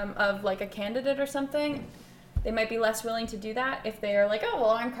of like a candidate or something. They might be less willing to do that if they're like, oh,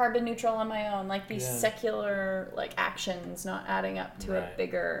 well, I'm carbon neutral on my own. Like these secular like actions not adding up to a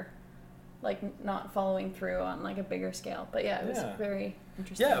bigger, like not following through on like a bigger scale. But yeah, it was very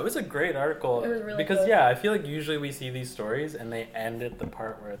interesting. Yeah, it was a great article. It was really because cool. I feel like usually we see these stories and they end at the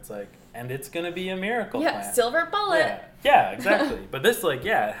part where it's like, and it's gonna be a miracle plan. Silver bullet. Yeah, exactly. But this like,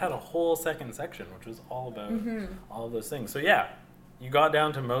 it had a whole second section which was all about all of those things. So yeah, you got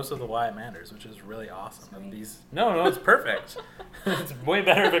down to most of the why it matters, which is really awesome. No, it's perfect. It's way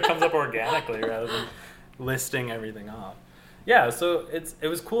better if it comes up organically rather than listing everything off. Yeah, so it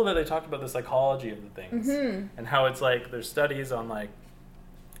was cool that they talked about the psychology of the things and how it's like there's studies on like,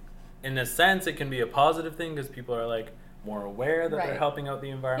 in a sense it can be a positive thing because people are like more aware that they're helping out the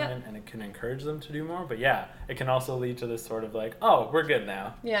environment and it can encourage them to do more. But yeah, it can also lead to this sort of like, oh, we're good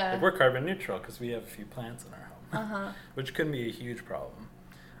now. Yeah. Like, we're carbon neutral because we have a few plants in our home. Which can be a huge problem.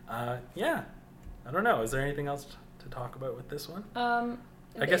 Yeah, I don't know. Is there anything else to talk about with this one?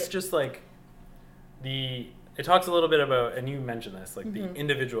 I guess just like it talks a little bit about, and you mentioned this, like the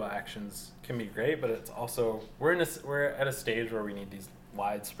individual actions can be great, but it's also we're at a stage where we need these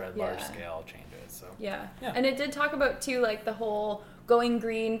widespread, large scale changes. So yeah, and it did talk about too, like the whole going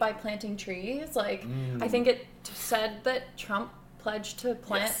green by planting trees. Like I think it said that Trump pledged to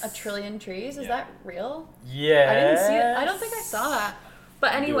plant 1 trillion trees. Is that real? Yeah. I didn't see it. I don't think I saw that.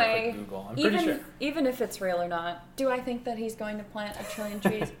 But anyway, sure. Even if it's real or not, do I think that he's going to plant 1 trillion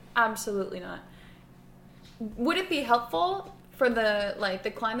trees? Absolutely not. Would it be helpful for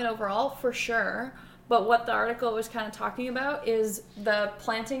the climate overall? For sure. But what the article was kind of talking about is the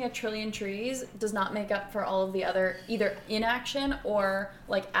planting 1 trillion trees does not make up for all of the other either inaction or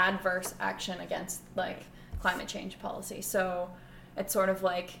like adverse action against like climate change policy. So it's sort of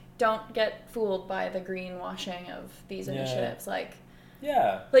like, don't get fooled by the greenwashing of these initiatives. Like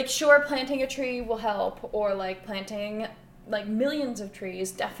sure, planting a tree will help, or like planting like millions of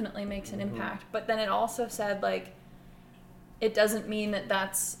trees definitely makes an impact. But then it also said like, it doesn't mean that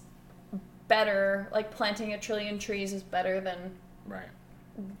that's better. Like planting 1 trillion trees is better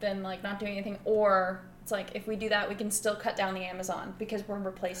than like not doing anything. Or it's like, if we do that, we can still cut down the Amazon because we're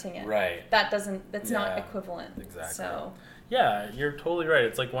replacing it. Right. That's not equivalent. Exactly. So yeah, you're totally right.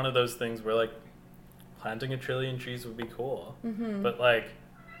 It's like one of those things where like planting 1 trillion trees would be cool, but like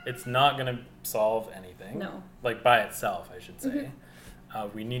it's not going to solve anything. No. Like by itself, I should say.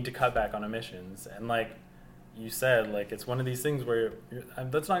 We need to cut back on emissions, and like you said, like it's one of these things where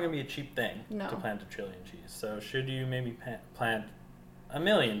that's not going to be a cheap thing to plant 1 trillion trees. So should you maybe plant 1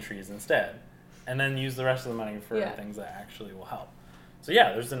 million trees instead, and then use the rest of the money for things that actually will help? So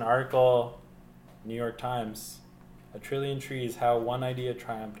yeah, there's an article, New York Times, 1 trillion trees, how one idea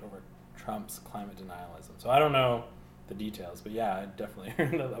triumphed over Trump's climate denialism. So I don't know the details, but yeah, I definitely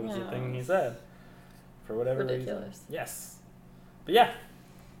heard that was the thing he said. For whatever reason. Yes. But yeah,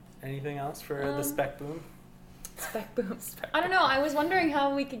 anything else for the spekboom? Spekboom. I don't know. I was wondering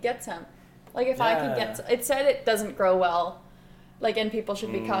how we could get some. Like if I could get some. It said it doesn't grow well. Like, and people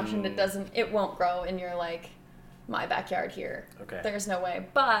should be cautioned it won't grow in your like my backyard here. Okay. There's no way.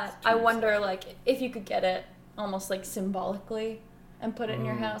 But I wonder like if you could get it almost like symbolically and put it in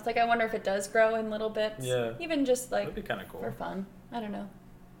your house. Like I wonder if it does grow in little bits. Yeah. Even just like, that'd be kind of cool. For fun. I don't know.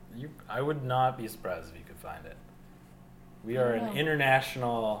 I would not be surprised if you could find it. We are an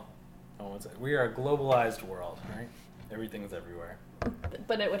international, we are a globalized world, right? Everything's everywhere.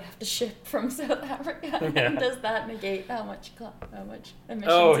 But it would have to ship from South Africa. Yeah. Does that negate how much emissions?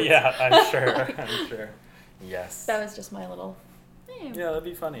 Oh yeah, I'm sure. Yes. That was just my little. Yeah, that'd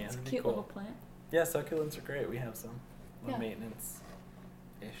be funny. It's a cute little plant. Yeah, succulents are great. We have some. Low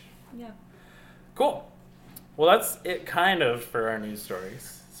maintenance-ish. Yeah. Cool. Well, that's it kind of for our news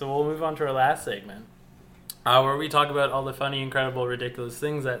stories. So we'll move on to our last segment, where we talk about all the funny, incredible, ridiculous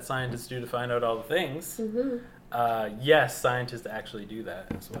things that scientists do to find out all the things. Yes, scientists actually do that.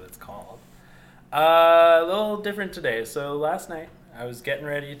 That's what it's called. A little different today. So last night, I was getting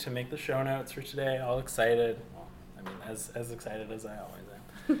ready to make the show notes for today, all excited. Well, I mean, as excited as I always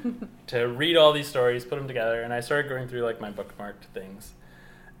am. To read all these stories, put them together, and I started going through like my bookmarked things.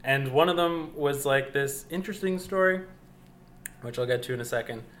 And one of them was like this interesting story, which I'll get to in a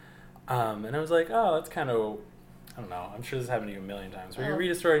second, And I was like, oh, that's kind of, I don't know, I'm sure this happened to you a million times, where you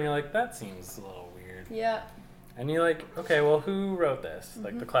read a story and you're like, that seems a little weird. Yeah. And you're like, okay, well, who wrote this?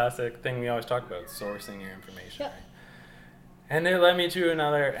 Like the classic thing we always talk about, sourcing your information. Yeah. Right? And it led me to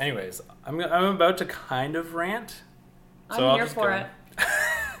another, anyways, I'm about to kind of rant. So I'm here for it.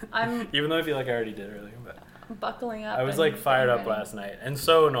 I'm even though I feel like I already did earlier, but buckling up. I was like fired up last night and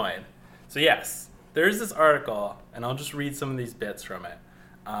so annoyed. So yes, there's this article, and I'll just read some of these bits from it.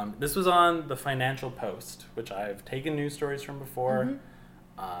 This was on the Financial Post, which I've taken news stories from before.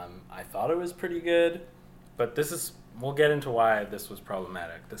 I thought it was pretty good, but we'll get into why this was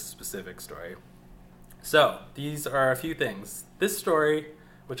problematic, this specific story. So these are a few things. This story,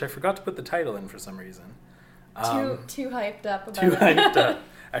 which I forgot to put the title in for some reason. Too hyped up about Too it. hyped up.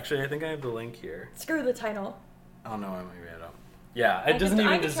 Actually, I think I have the link here. Screw the title. Oh no, I might read it up. Yeah, it doesn't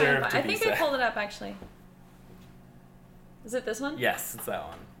even deserve to be said. I think I pulled it up actually. Is it this one? Yes, it's that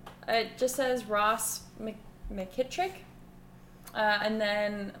one. It just says Ross McKittrick, and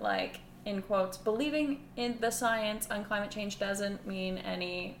then like in quotes, believing in the science on climate change doesn't mean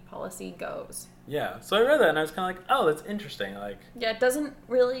any policy goes. Yeah, so I read that and I was kind of like, oh, that's interesting. Like, yeah, it doesn't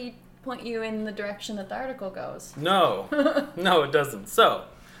really point you in the direction that the article goes. No, no, it doesn't. So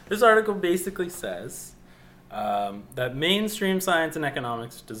this article basically says that mainstream science and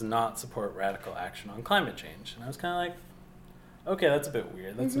economics does not support radical action on climate change. And I was kind of like, okay, that's a bit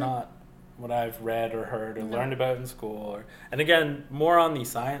weird. That's not what I've read or heard or learned about in school. And again, more on the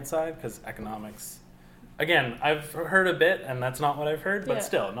science side, because economics, again, I've heard a bit, and that's not what I've heard, but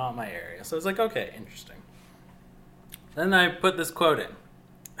still, not my area. So I was like, okay, interesting. Then I put this quote in.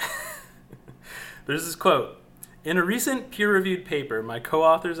 There's this quote. In a recent peer-reviewed paper, my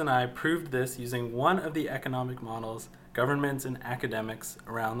co-authors and I proved this using one of the economic models governments and academics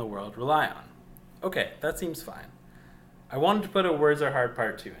around the world rely on. Okay, that seems fine. I wanted to put a words are hard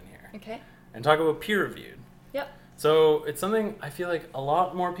part 2 in here. Okay. And talk about peer-reviewed. Yep. So it's something I feel like a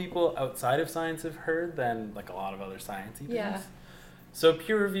lot more people outside of science have heard than like a lot of other sciencey things. Yeah. So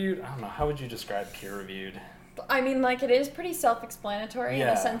peer-reviewed, I don't know, how would you describe peer-reviewed? I mean, like, it is pretty self-explanatory in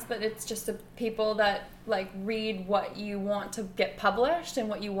Yeah. the sense that it's just the people that, like, read what you want to get published and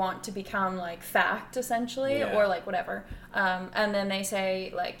what you want to become, like, fact, essentially, or, like, whatever. And then they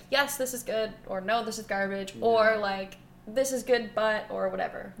say, like, yes, this is good, or no, this is garbage, or, like, this is good, but, or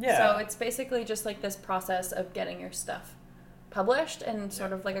whatever. Yeah. So it's basically just, like, this process of getting your stuff published and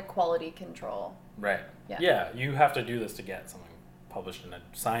sort of, like, a quality control. Right. Yeah, you have to do this to get something published in a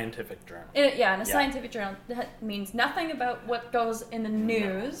scientific journal. In a scientific journal. That means nothing about what goes in the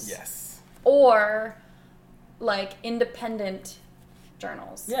news. Yes. Or, like, independent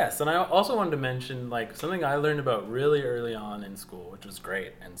journals. Yes, and I also wanted to mention, like, something I learned about really early on in school, which was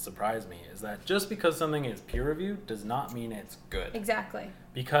great and surprised me, is that just because something is peer-reviewed does not mean it's good. Exactly.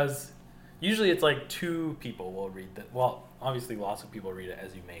 Because usually it's like 2 people will read that. Well, obviously lots of people read it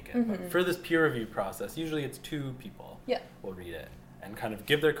as you make it. But for this peer review process, usually it's 2 people will read it and kind of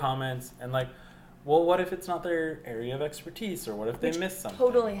give their comments and like, well, what if it's not their area of expertise, or what if they missed something?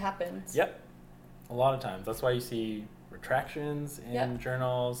 Totally happens. Yep. A lot of times. That's why you see retractions in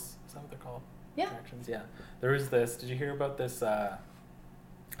journals. Is that what they're called? Yeah. Retractions, yeah. There was this, did you hear about this?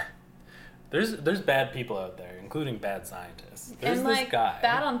 There's bad people out there, including bad scientists. There's and, this like, guy.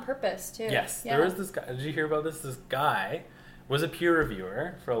 bad on purpose, too. Yes, there was this guy. Did you hear about this? This guy was a peer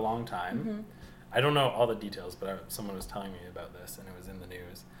reviewer for a long time. I don't know all the details, but someone was telling me about this, and it was in the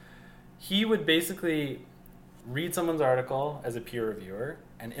news. He would basically read someone's article as a peer reviewer,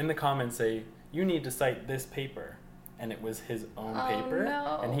 and in the comments say, you need to cite this paper. And it was his own paper,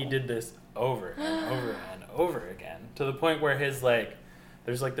 and he did this over and over and over again, to the point where his, like,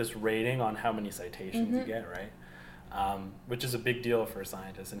 there's like this rating on how many citations you get, right? Which is a big deal for a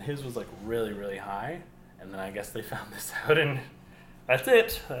scientist, and his was like really, really high. And then I guess they found this out, and that's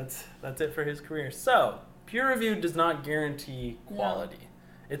it. That's it for his career. So peer review does not guarantee quality. No.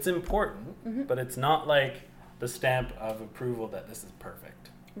 It's important, but it's not like the stamp of approval that this is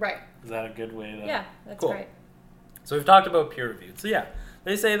perfect. Right. Is that a good way to? Yeah, that's cool. great. So we've talked about peer reviewed. So yeah,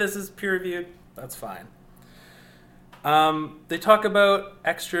 they say this is peer reviewed. That's fine. They talk about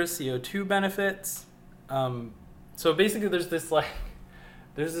extra CO2 benefits. So basically there's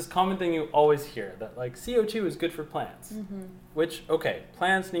this common thing you always hear that like CO2 is good for plants, which, okay,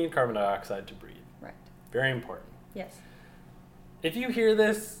 plants need carbon dioxide to breathe. Right. Very important. Yes. If you hear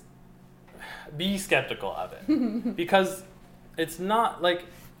this, be skeptical of it because it's not like,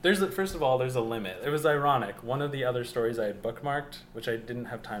 first of all, there's a limit. It was ironic. One of the other stories I had bookmarked, which I didn't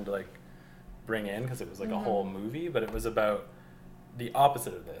have time to like bring in because it was like a whole movie, but it was about the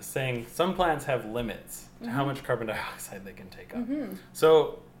opposite of this, saying some plants have limits to how much carbon dioxide they can take up.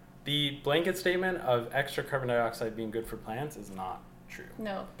 So the blanket statement of extra carbon dioxide being good for plants is not true.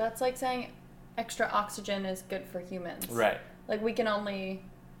 No, that's like saying extra oxygen is good for humans. Right. Like we can only,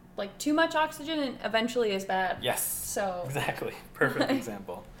 like too much oxygen eventually is bad. Yes. So. Exactly. Perfect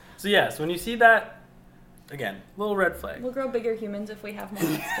example. So yes, when you see that, again, little red flag. We'll grow bigger humans if we have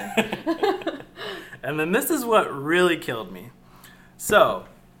more oxygen. And then this is what really killed me. So,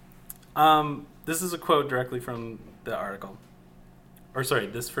 this is a quote directly from the article. Or sorry,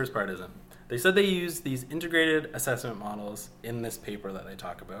 this first part isn't. They said they used these integrated assessment models in this paper that they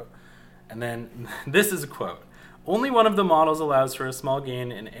talk about. And then this is a quote. Only one of the models allows for a small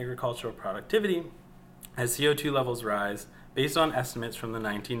gain in agricultural productivity as CO2 levels rise based on estimates from the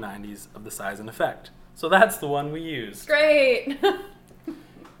 1990s of the size and effect. So that's the one we used. Great.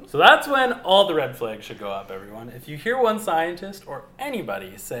 So that's when all the red flags should go up, everyone. If you hear one scientist or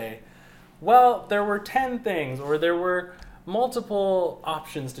anybody say, well, there were 10 things or there were multiple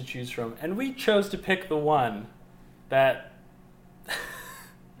options to choose from, and we chose to pick the one that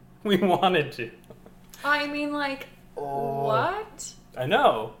we wanted to. I mean, like, what? I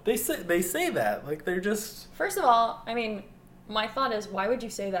know. They say that. Like, they're just... First of all, I mean, my thought is, why would you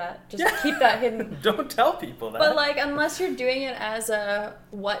say that? Just keep that hidden. Don't tell people that. But, like, unless you're doing it as a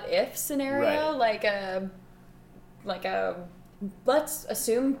what-if scenario, right. like a, let's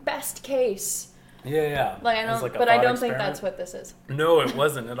assume best case. Yeah. Like, I don't, like but I don't think that's what this is. No, it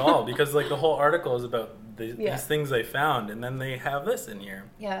wasn't at all. Because, like, the whole article is about these things they found, and then they have this in here.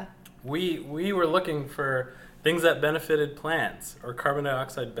 Yeah. We were looking for things that benefited plants or carbon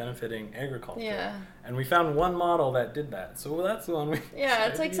dioxide benefiting agriculture. Yeah. And we found one model that did that. So that's the one we... Yeah,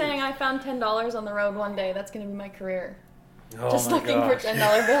 it's like saying I found $10 on the road one day. That's going to be my career. Oh Just looking for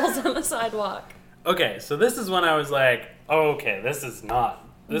 $10 bills on the sidewalk. Okay, so this is when I was like, oh, okay, this is not...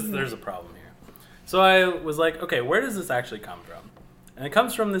 There's a problem here. So I was like, okay, where does this actually come from? And it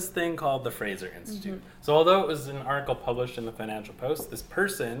comes from this thing called the Fraser Institute. Mm-hmm. So although it was an article published in the Financial Post, this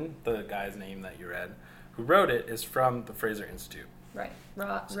person, the guy's name that you read, who wrote it, is from the Fraser Institute. Right.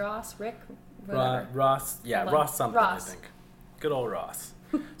 Ross, Rick, Ross, yeah, Ross something, Ross. I think. Good old Ross.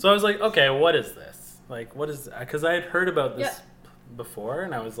 So I was like, okay, what is this? Like, what is... Because I had heard about this before,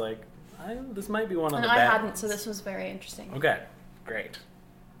 and I was like, this might be one of the bad I hadn't, ones. so this was very interesting. Okay, great.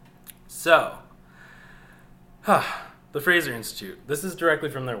 So... the Fraser Institute. This is directly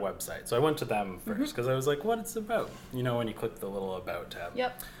from their website. So I went to them first because I was like, what it's about? You know, when you click the little About tab.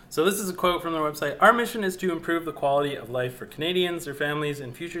 Yep. So this is a quote from their website. Our mission is to improve the quality of life for Canadians, their families,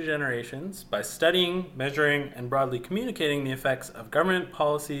 and future generations by studying, measuring, and broadly communicating the effects of government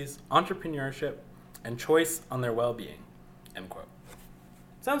policies, entrepreneurship, and choice on their well-being. End quote.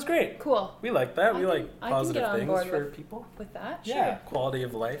 Sounds great. Cool. We like that. We like positive things for people. With that, yeah, quality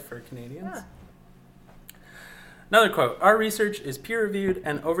of life for Canadians. Yeah. Another quote, our research is peer-reviewed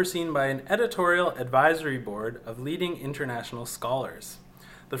and overseen by an editorial advisory board of leading international scholars.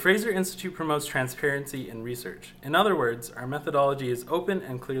 The Fraser Institute promotes transparency in research. In other words, our methodology is open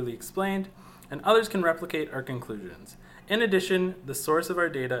and clearly explained, and others can replicate our conclusions. In addition, the source of our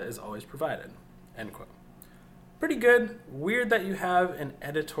data is always provided. End quote. Pretty good. Weird that you have an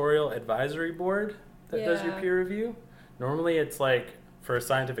editorial advisory board that does your peer review. Normally it's like, for a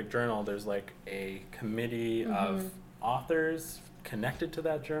scientific journal, there's like a committee of authors connected to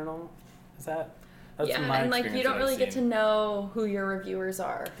that journal. Is that? That's my and like you don't really get to know who your reviewers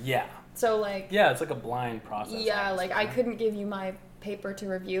are. Yeah. So like. Yeah, it's like a blind process. Yeah, like I couldn't give you my paper to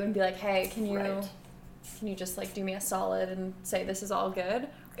review and be like, hey, can you just like do me a solid and say this is all good?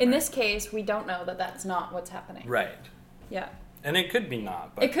 In this case, we don't know that that's not what's happening. Right. Yeah. And it could be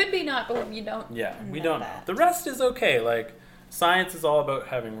not. But it could be not, but you don't. Yeah, we don't know. The rest is okay. Like. Science is all about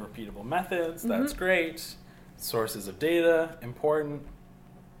having repeatable methods. That's great. Sources of data, important.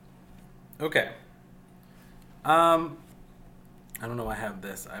 Okay. I don't know why I have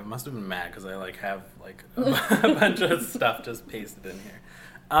this. I must have been mad because I have a bunch of stuff just pasted in here.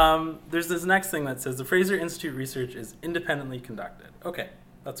 There's this next thing that says the Fraser Institute research is independently conducted. Okay,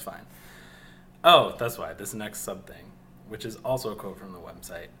 that's fine. Oh, that's why. This next sub thing, which is also a quote from the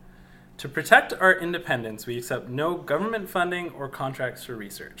website. To protect our independence, we accept no government funding or contracts for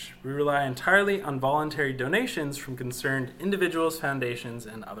research. We rely entirely on voluntary donations from concerned individuals, foundations,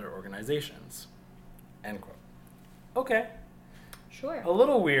 and other organizations. End quote. Okay. Sure. A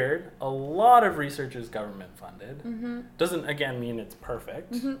little weird. A lot of research is government funded. Doesn't, again, mean it's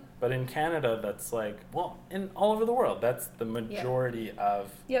perfect. But in Canada, that's in all over the world, that's the majority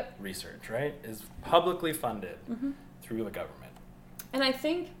of research, right? Is publicly funded through the government. And I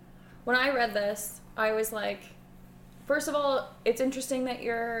think... when I read this, I was like, first of all, it's interesting that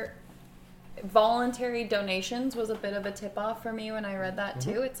voluntary donations was a bit of a tip-off for me when I read that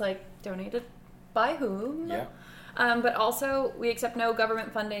too. It's like, donated by whom? Yeah. But also, we accept no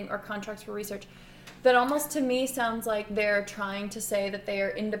government funding or contracts for research. That almost to me sounds like they're trying to say that they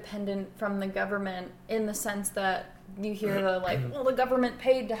are independent from the government, in the sense that you hear the like, well, the government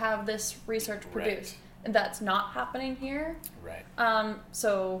paid to have this research produced. Right. And that's not happening here. Right.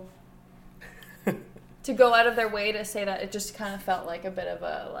 So to go out of their way to say that, it just kind of felt like a bit of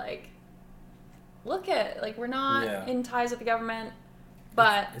a like, look at, like, we're not in ties with the government,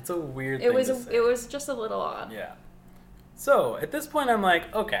 but it's a weird thing to say. It was just a little odd. Yeah. So at this point, I'm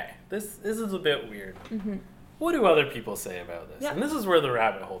like, okay, this is a bit weird. What do other people say about this? Yeah. And this is where the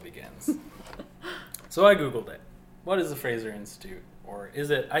rabbit hole begins. So I Googled it. What is the Fraser Institute? Or is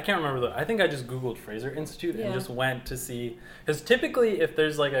it, I can't remember, I think I just Googled Fraser Institute and just went to see, because typically if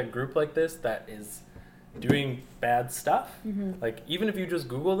there's like a group like this that is doing bad stuff, like even if you just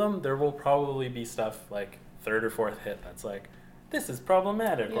Google them, there will probably be stuff like third or fourth hit that's like, this is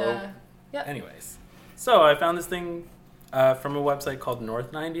problematic. Or anyways. So I found this thing from a website called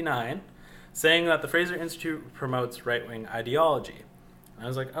North 99, saying that the Fraser Institute promotes right-wing ideology. And I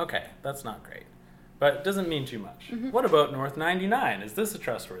was like, okay, that's not great. But it doesn't mean too much. What about North 99? Is this a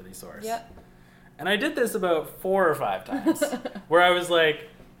trustworthy source? And I did this about 4 or 5 times, where I was like,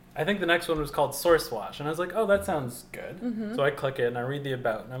 I think the next one was called Source Watch. And I was like, oh, that sounds good. So I click it and I read the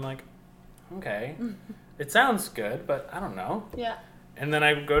about, and I'm like, okay, it sounds good, but I don't know. And then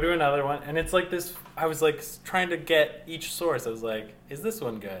I go to another one, and it's like this, I was like trying to get each source. I was like, is this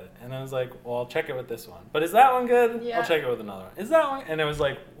one good? And I was like, well, I'll check it with this one. But is that one good? I'll check it with another one. Is that one? And I was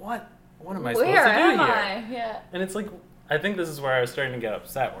like, what am I supposed to do here? And it's like, I think this is where I was starting to get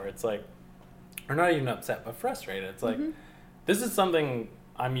upset, where it's like, or not even upset, but frustrated. It's like, this is something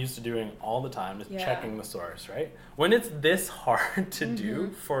I'm used to doing all the time, just checking the source, right? When it's this hard to do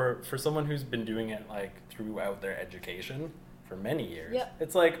for someone who's been doing it like throughout their education for many years,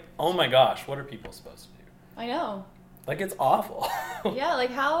 it's like, oh my gosh, what are people supposed to do? I know. Like, it's awful. like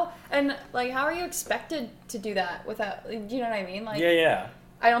how are you expected to do that without, do you know what I mean? Like,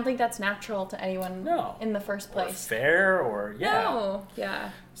 I don't think that's natural to anyone in the first place. Or fair, or No.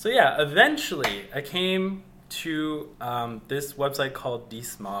 So eventually I came to this website called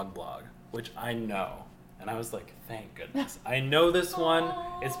Desmogblog, which I know. And I was like, thank goodness. I know this one.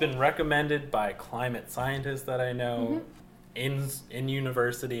 It's been recommended by climate scientists that I know in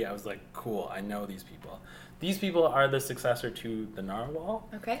university. I was like, cool, I know these people. These people are the successor to The Narwhal,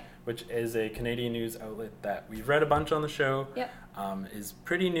 which is a Canadian news outlet that we've read a bunch on the show. Is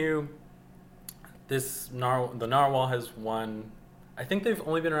pretty new. The Narwhal has won, I think they've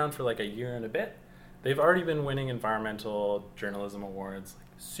only been around for like a year and a bit. They've already been winning environmental journalism awards.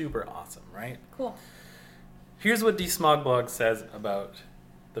 Like, super awesome, right? Cool. Here's what Desmogblog says about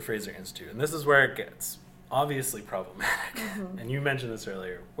the Fraser Institute, and this is where it gets obviously problematic. And you mentioned this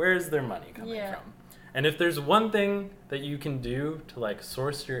earlier. Where is their money coming from? And if there's one thing that you can do to like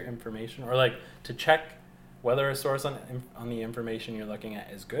source your information, or like to check whether a source on the information you're looking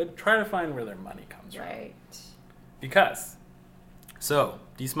at is good, try to find where their money comes from. Because, so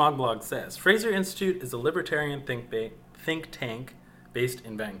Desmogblog says, Fraser Institute is a libertarian think tank based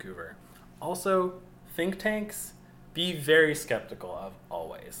in Vancouver. Also, think tanks, be very skeptical of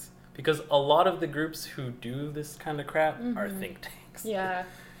always. Because a lot of the groups who do this kind of crap are think tanks.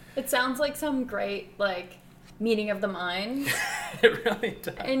 It sounds like some great, like, meeting of the mind. It really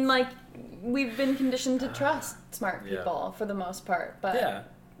does. And, like, we've been conditioned to trust smart people for the most part. But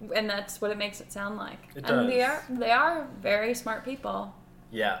and that's what it makes it sound like. It does. And they are very smart people.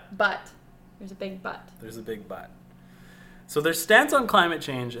 But there's a big but. There's a big but. So their stance on climate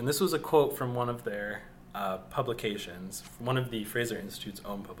change, and this was a quote from one of their publications, one of the Fraser Institute's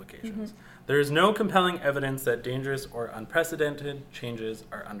own publications. There is no compelling evidence that dangerous or unprecedented changes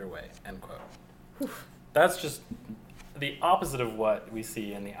are underway, end quote. Oof. That's just the opposite of what we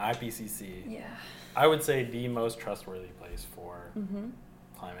see in the IPCC. I would say the most trustworthy place for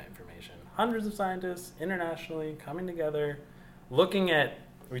climate information. Hundreds of scientists internationally coming together, looking at,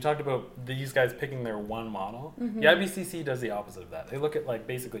 we talked about these guys picking their one model. The IPCC does the opposite of that. They look at like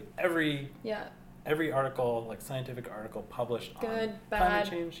basically every article, like scientific article published on climate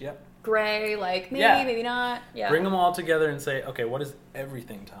change. Gray, like maybe, maybe not. Bring them all together and say, okay, what is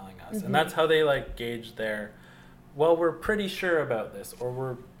everything telling us? And that's how they like gauge their, well, we're pretty sure about this, or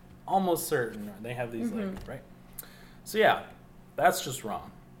we're almost certain, or they have these like, right? So that's just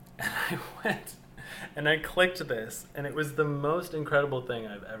wrong. And I went and I clicked this, and it was the most incredible thing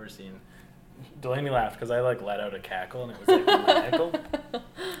I've ever seen. Delaney laughed because I like let out a cackle, and it was like maniacal.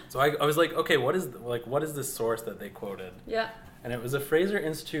 So I was like, okay, what is this source that they quoted? and it was a Fraser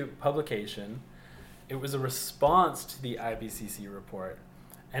Institute publication. It was a response to the IPCC report,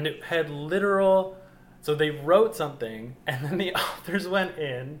 and it had literal. So they wrote something, and then the authors went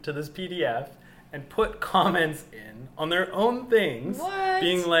in to this PDF and put comments in on their own things,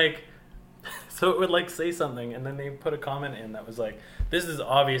 being like, so it would like say something, and then they put a comment in that was like, this is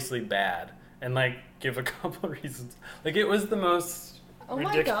obviously bad, and like give a couple of reasons. Like it was the most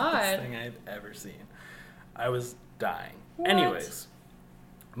ridiculous thing I've ever seen. I was dying. What? Anyways,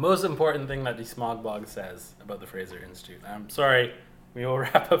 most important thing that Desmogblog says about the Fraser Institute. I'm sorry, we will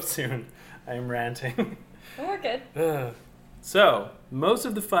wrap up soon. I'm ranting. Oh, we're good. So, most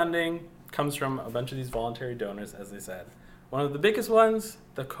of the funding comes from a bunch of these voluntary donors, as they said. One of the biggest ones,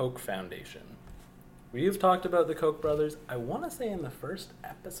 the Koch Foundation. We've talked about the Koch brothers, I want to say in the first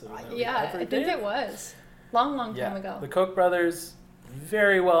episode. I think it was. Long time ago. The Koch brothers,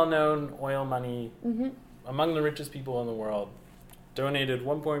 very well-known oil money, among the richest people in the world, donated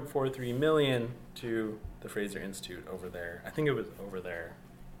 $1.43 million to the Fraser Institute over there. I think it was over their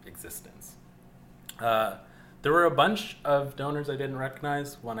existence. There were a bunch of donors I didn't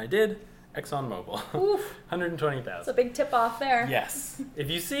recognize. One I did, ExxonMobil. Oof. 120,000. That's a big tip off there. Yes. If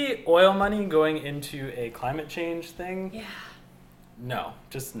you see oil money going into a climate change thing, no.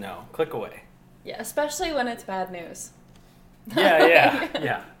 Click away. Yeah, especially when it's bad news.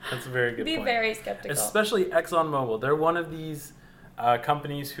 Yeah. That's a very good point. Be very skeptical. Especially ExxonMobil. They're one of these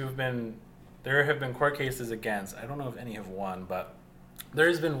companies there have been court cases against. I don't know if any have won, but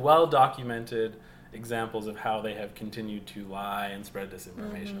there's been well-documented examples of how they have continued to lie and spread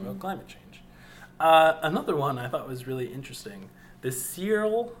disinformation about climate change. Another one I thought was really interesting, the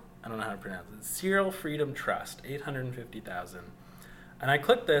Searle, I don't know how to pronounce it, Searle Freedom Trust, $850,000. And I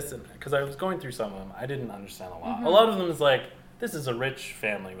clicked this because I was going through some of them. I didn't understand a lot. A lot of them is like, this is a rich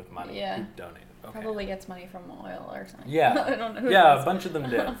family with money who donated. Okay. Probably gets money from oil or something. Yeah. I don't know. Yeah, a bunch of them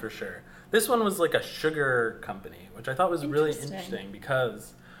did, for sure. This one was like a sugar company, which I thought was really interesting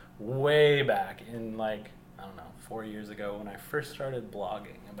because way back in 4 years ago when I first started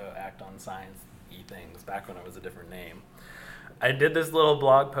blogging about Act on Science-y things, back when it was a different name, I did this little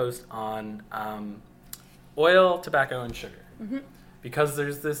blog post on oil, tobacco, and sugar. Because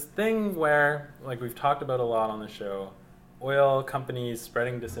there's this thing where, like we've talked about a lot on the show, oil companies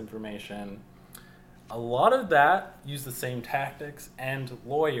spreading disinformation, a lot of that use the same tactics and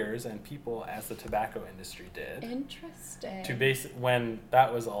lawyers and people as the tobacco industry did. Interesting. When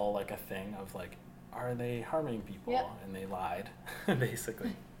that was all like a thing of like, are they harming people? Yep. And they lied,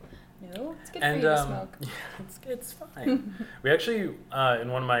 basically. No, it's good for you to smoke. Yeah, it's fine. We actually,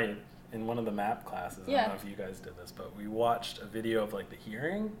 in one of the map classes, I don't know if you guys did this, but we watched a video of like the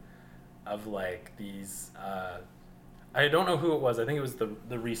hearing of like these, I don't know who it was. I think it was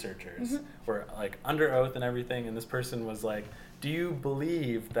the researchers were like under oath and everything. And this person was like, do you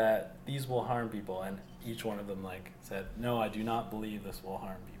believe that these will harm people? And each one of them like said, no, I do not believe this will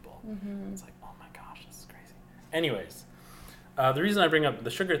harm people. It's like, oh my gosh, this is crazy. Anyways, the reason I bring up the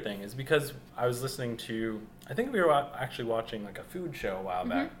sugar thing is because I was listening to, I think we were actually watching like a food show a while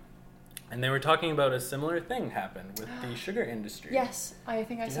back. And they were talking about a similar thing happened with the sugar industry. Yes, I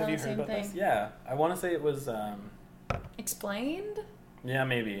think I saw the same thing. This? Yeah, I want to say it was... Explained? Yeah,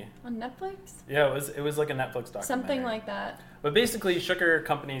 maybe. On Netflix? Yeah, it was like a Netflix documentary. Something like that. But basically, sugar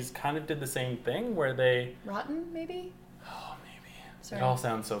companies kind of did the same thing where they... Rotten, maybe? Oh, maybe. Sorry. It all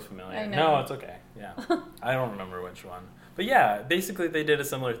sounds so familiar. I know. No, it's okay. Yeah. I don't remember which one. But yeah, basically they did a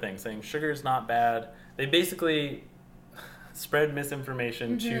similar thing, saying sugar's not bad. They basically spread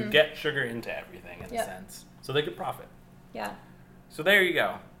misinformation to get sugar into everything, in a sense, so they could profit. Yeah. So there you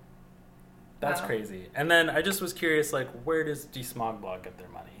go. That's crazy. And then I just was curious, like, where does Desmogblog get their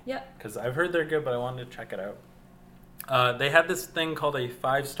money? Yep. Because I've heard they're good, but I wanted to check it out. They had this thing called a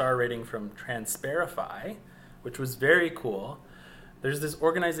 5-star rating from Transparify, which was very cool. There's this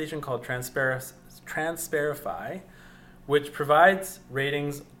organization called Transparify, which provides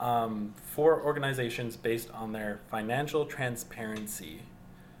ratings for organizations based on their financial transparency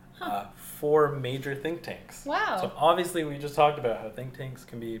for major think tanks. Wow. So obviously we just talked about how think tanks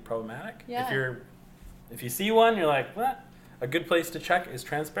can be problematic. Yeah. If you see one, you're like, what? A good place to check is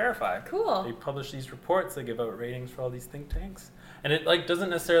Transparify. Cool. They publish these reports, they give out ratings for all these think tanks. And it like doesn't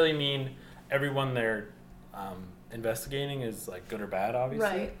necessarily mean everyone they're investigating is like good or bad, obviously.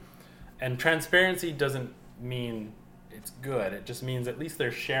 Right. And transparency doesn't mean it's good. It just means at least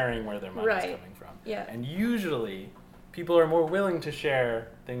they're sharing where their money is coming from. Yeah. And usually people are more willing to share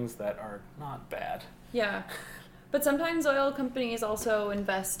things that are not bad. Yeah. But sometimes oil companies also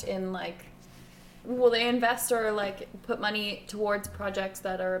invest in they invest or put money towards projects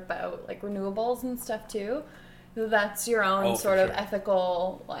that are about renewables and stuff too. that's your own sort of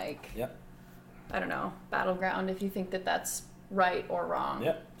ethical, like, Yep. I don't know, battleground if you think that that's right or wrong.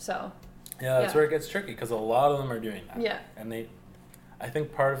 Yep. So. Yeah, that's where it gets tricky because a lot of them are doing that. Yeah. And I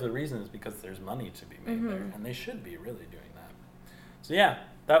think part of the reason is because there's money to be made there, and they should be really doing that. So yeah,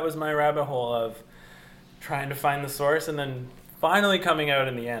 that was my rabbit hole of trying to find the source and then finally coming out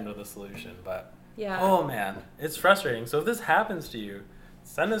in the end with a solution. But oh man, it's frustrating. So if this happens to you,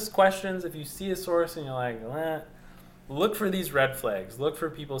 send us questions. If you see a source and you're like, look for these red flags. Look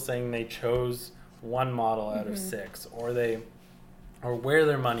for people saying they chose one model out of 6, or where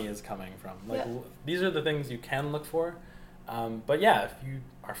their money is coming from. Like these are the things you can look for. But yeah, if you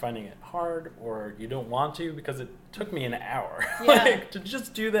are finding it hard or you don't want to, because it took me an hour to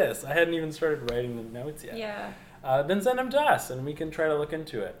just do this. I hadn't even started writing the notes yet. Yeah. Then send them to us and we can try to look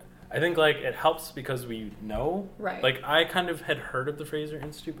into it. I think like it helps because we know. Right. Like I kind of had heard of the Fraser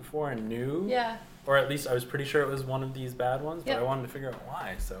Institute before and knew. Yeah. Or at least I was pretty sure it was one of these bad ones, but I wanted to figure out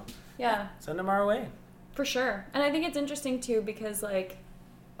why. So send them our way. For sure. And I think it's interesting too because like,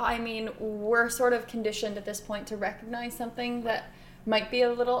 I mean, we're sort of conditioned at this point to recognize something that might be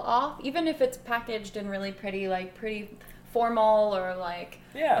a little off, even if it's packaged in really pretty formal or like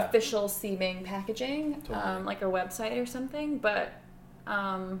official seeming packaging, like a website or something. But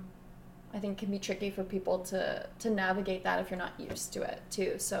I think it can be tricky for people to navigate that if you're not used to it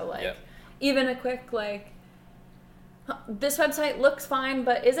too. So like even a quick like, this website looks fine,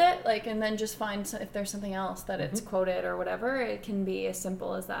 but is it? Like, and then just find if there's something else that it's quoted or whatever. It can be as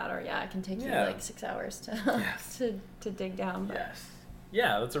simple as that, or it can take you like 6 hours to dig down. But.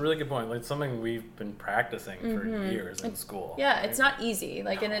 Yeah, that's a really good point. Like something we've been practicing for years in school. Yeah, right? It's not easy.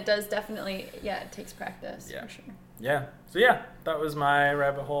 Like, and it does definitely. Yeah, it takes practice for sure. Yeah. So that was my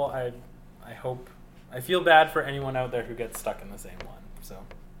rabbit hole. I feel bad for anyone out there who gets stuck in the same one. So.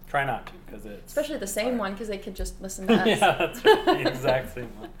 Try not to, because it's... Especially the same one, because they could just listen to us. Yeah, that's right. The exact same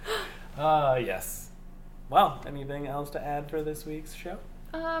one. Yes. Well, anything else to add for this week's show?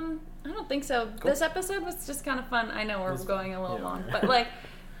 I don't think so. Cool. This episode was just kind of fun. I know we're going a little long, but like,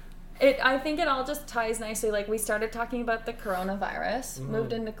 I think it all just ties nicely. Like, we started talking about the coronavirus,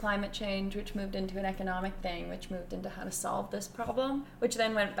 moved into climate change, which moved into an economic thing, which moved into how to solve this problem, which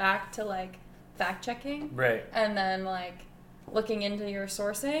then went back to like fact-checking. Right. And then like... looking into your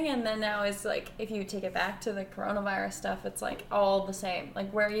sourcing, and then now is like if you take it back to the coronavirus stuff, it's like all the same.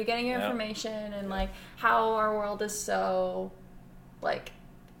 Like where are you getting your information, and like how our world is so like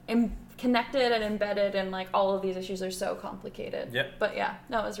connected and embedded, and like all of these issues are so complicated. But it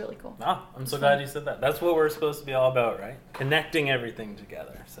was really cool. I'm so glad you said that. That's what we're supposed to be all about, right? Connecting everything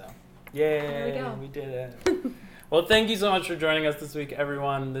together. So yay, we did it. Well, thank you so much for joining us this week,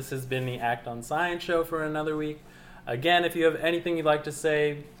 everyone. This has been the Act on Science show for another week. Again, if you have anything you'd like to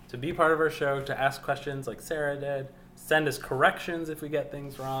say, to be part of our show, to ask questions like Sarah did, send us corrections if we get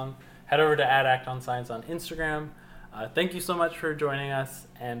things wrong, head over to @ActOnScience on Instagram. Thank you so much for joining us,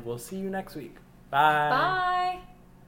 and we'll see you next week. Bye. Bye.